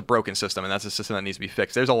 that's a broken system, and that's a system that needs to be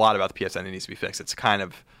fixed. There's a lot about the PSN that needs to be fixed. It's kind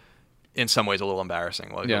of, in some ways, a little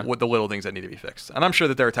embarrassing. Like, what the little things that need to be fixed. And I'm sure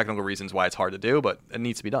that there are technical reasons why it's hard to do, but it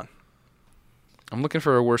needs to be done. I'm looking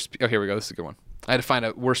for a worse. Oh, here we go. This is a good one. I had to find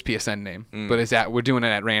a worse PSN name, but we're doing it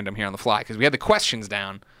at random here on the fly because we had the questions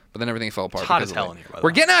down, but then everything fell apart. It's hot as hell in here. We're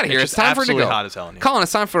getting out of here. It's time for it to go. Hot as hell in here. Colin,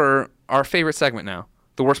 it's time for our favorite segment now,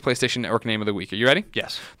 the worst PlayStation Network name of the week. Are you ready?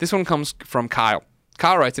 Yes. This one comes from Kyle.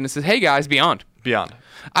 Kyle writes and it says, "Hey guys, Beyond.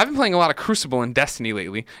 I've been playing a lot of Crucible and Destiny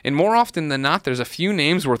lately, and more often than not, there's a few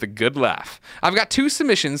names worth a good laugh. I've got 2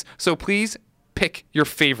 submissions, so please pick your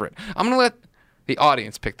favorite. I'm gonna let the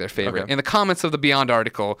audience pick their favorite. Okay. In the comments of the Beyond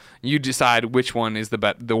article, you decide which one is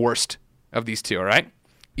the worst of these 2, all right?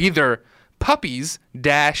 Either Puppies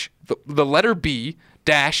dash the letter B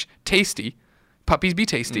dash Tasty, Puppies Be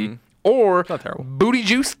Tasty, or Booty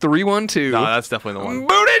Juice 312. No, that's definitely the one.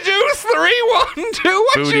 Booty Juice 312.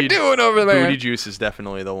 What you doing over there? Booty Juice is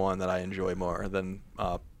definitely the one that I enjoy more than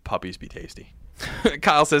Puppies Be Tasty.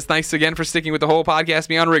 Kyle says, thanks again for sticking with the whole podcast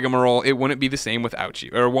Beyond Rigmarole. It wouldn't be the same without you,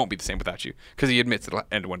 or it won't be the same without you, because he admits it'll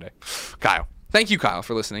end one day. Kyle, Thank you, Kyle,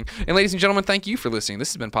 for listening. And ladies and gentlemen, thank you for listening. This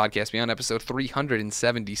has been Podcast Beyond, episode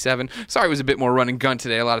 377. Sorry it was a bit more run and gun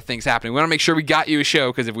today. A lot of things happening. We want to make sure we got you a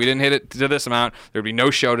show, because if we didn't hit it to this amount, there'd be no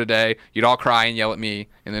show today. You'd all cry and yell at me,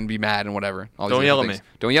 and then be mad and whatever. Don't yell at me.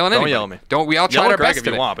 Don't yell at anybody. Don't yell at me. Don't. We all tried our best if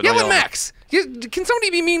you today. want, but yell don't at yell at Max. Can somebody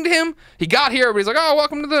be mean to him? He got here. Everybody's like, oh,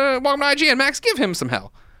 welcome to IGN. Max, give him some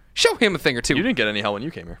hell. Show him a thing or two. You didn't get any hell when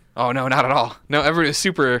you came here. Oh, no, not at all. No, everybody was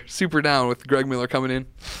super, super down with Greg Miller coming in,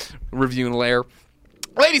 reviewing Lair.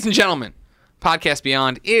 Ladies and gentlemen, Podcast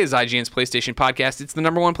Beyond is IGN's PlayStation podcast. It's the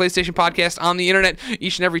 #1 PlayStation podcast on the internet.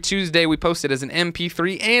 Each and every Tuesday, we post it as an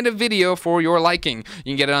MP3 and a video for your liking.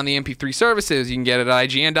 You can get it on the MP3 services. You can get it at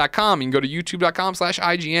IGN.com. You can go to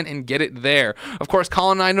YouTube.com/IGN and get it there. Of course,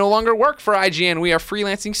 Colin and I no longer work for IGN. We are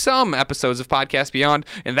freelancing some episodes of Podcast Beyond,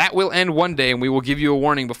 and that will end one day, and we will give you a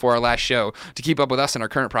warning before our last show. To keep up with us and our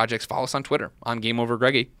current projects, follow us on Twitter. I'm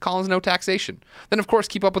GameOverGreggy. Colin's No Taxation. Then, of course,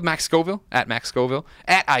 keep up with Max Scoville, at Max Scoville,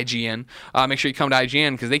 at IGN. Make sure you come to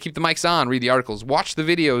IGN because they keep the mics on, read the articles, watch the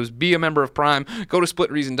videos, be a member of Prime, go to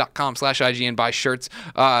splitreason.com/IGN, buy shirts,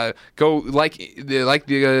 go like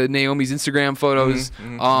Naomi's Instagram photos,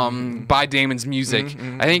 buy Damon's music.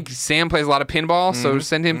 I think Sam plays a lot of pinball, so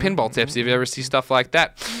send him pinball tips if you ever see stuff like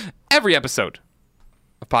that. Every episode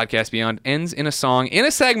of Podcast Beyond ends in a song, in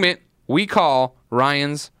a segment we call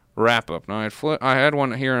Ryan's Wrap-Up. Now, I had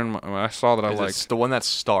one here, and I saw that I liked. It's the one that's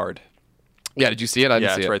starred. Yeah, did you see it? I didn't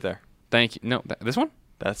see it. Yeah, it's right there. Thank you. No, this one?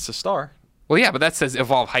 That's the star. Well, yeah, but that says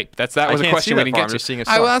Evolve Hype. That was a question we didn't get to. I'm just seeing a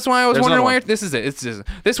star. That's why I was There's wondering another why. one. This is it.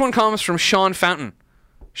 This one comes from Sean Fountain.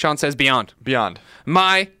 Sean says, Beyond.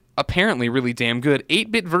 My apparently really damn good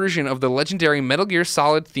 8-bit version of the legendary Metal Gear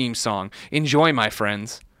Solid theme song. Enjoy, my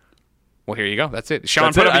friends. Well, here you go. That's it.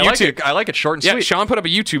 Sean put up a YouTube. I like it short and sweet. Yeah, Sean put up a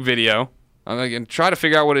YouTube video. I'm going to try to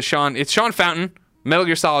figure out what is Sean. It's Sean Fountain, Metal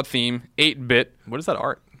Gear Solid theme, 8-bit. What is that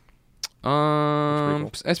art?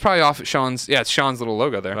 Cool. It's probably off at Sean's. Yeah, it's Sean's little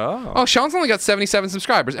logo there. Oh, Sean's only got 77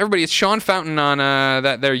 subscribers. Everybody, it's Sean Fountain on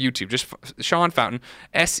their YouTube. Just Sean Fountain,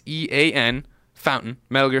 SEAN Fountain,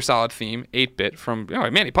 Metal Gear Solid theme, 8-bit from.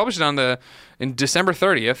 Oh man, he published it in December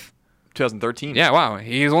 30th, 2013. Yeah, wow.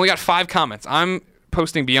 He's only got 5 comments. I'm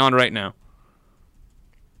posting Beyond right now.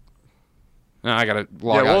 No, I gotta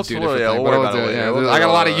log out and do a different thing. I got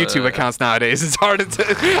a lot of YouTube accounts nowadays. It's hard to.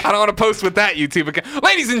 I don't want to post with that YouTube account.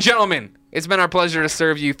 Ladies and gentlemen, it's been our pleasure to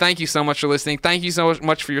serve you. Thank you so much for listening. Thank you so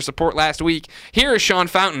much for your support last week. Here is Sean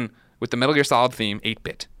Fountain with the Metal Gear Solid theme,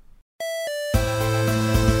 8-bit.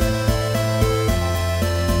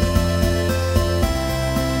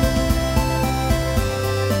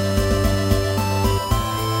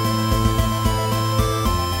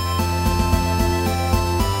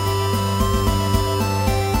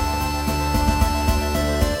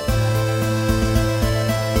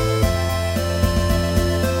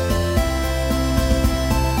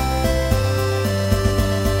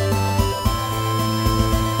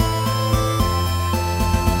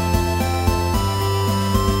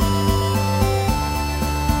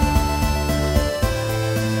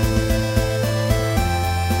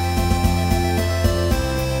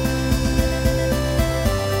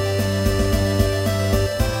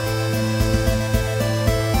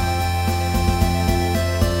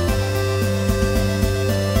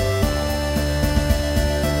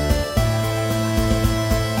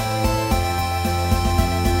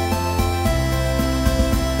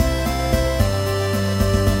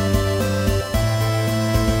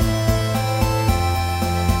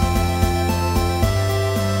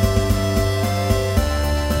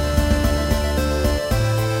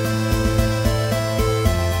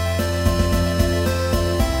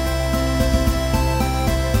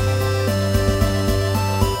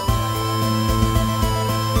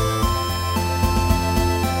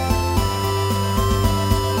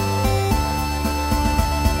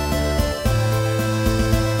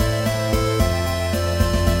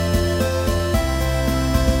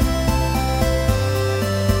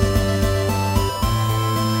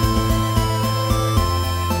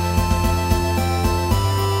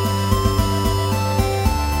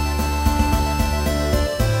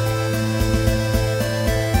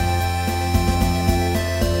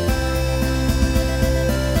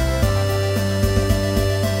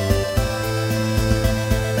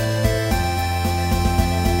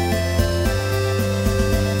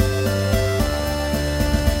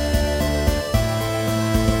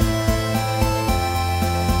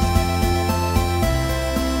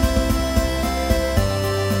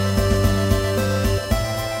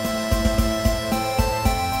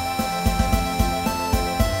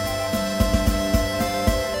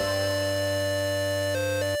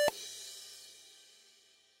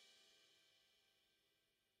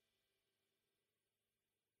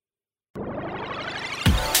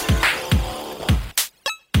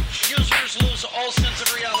 lose all sense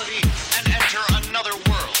of reality and enter another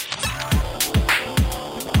world.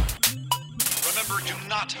 Remember, do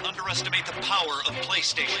not underestimate the power of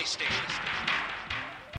PlayStation.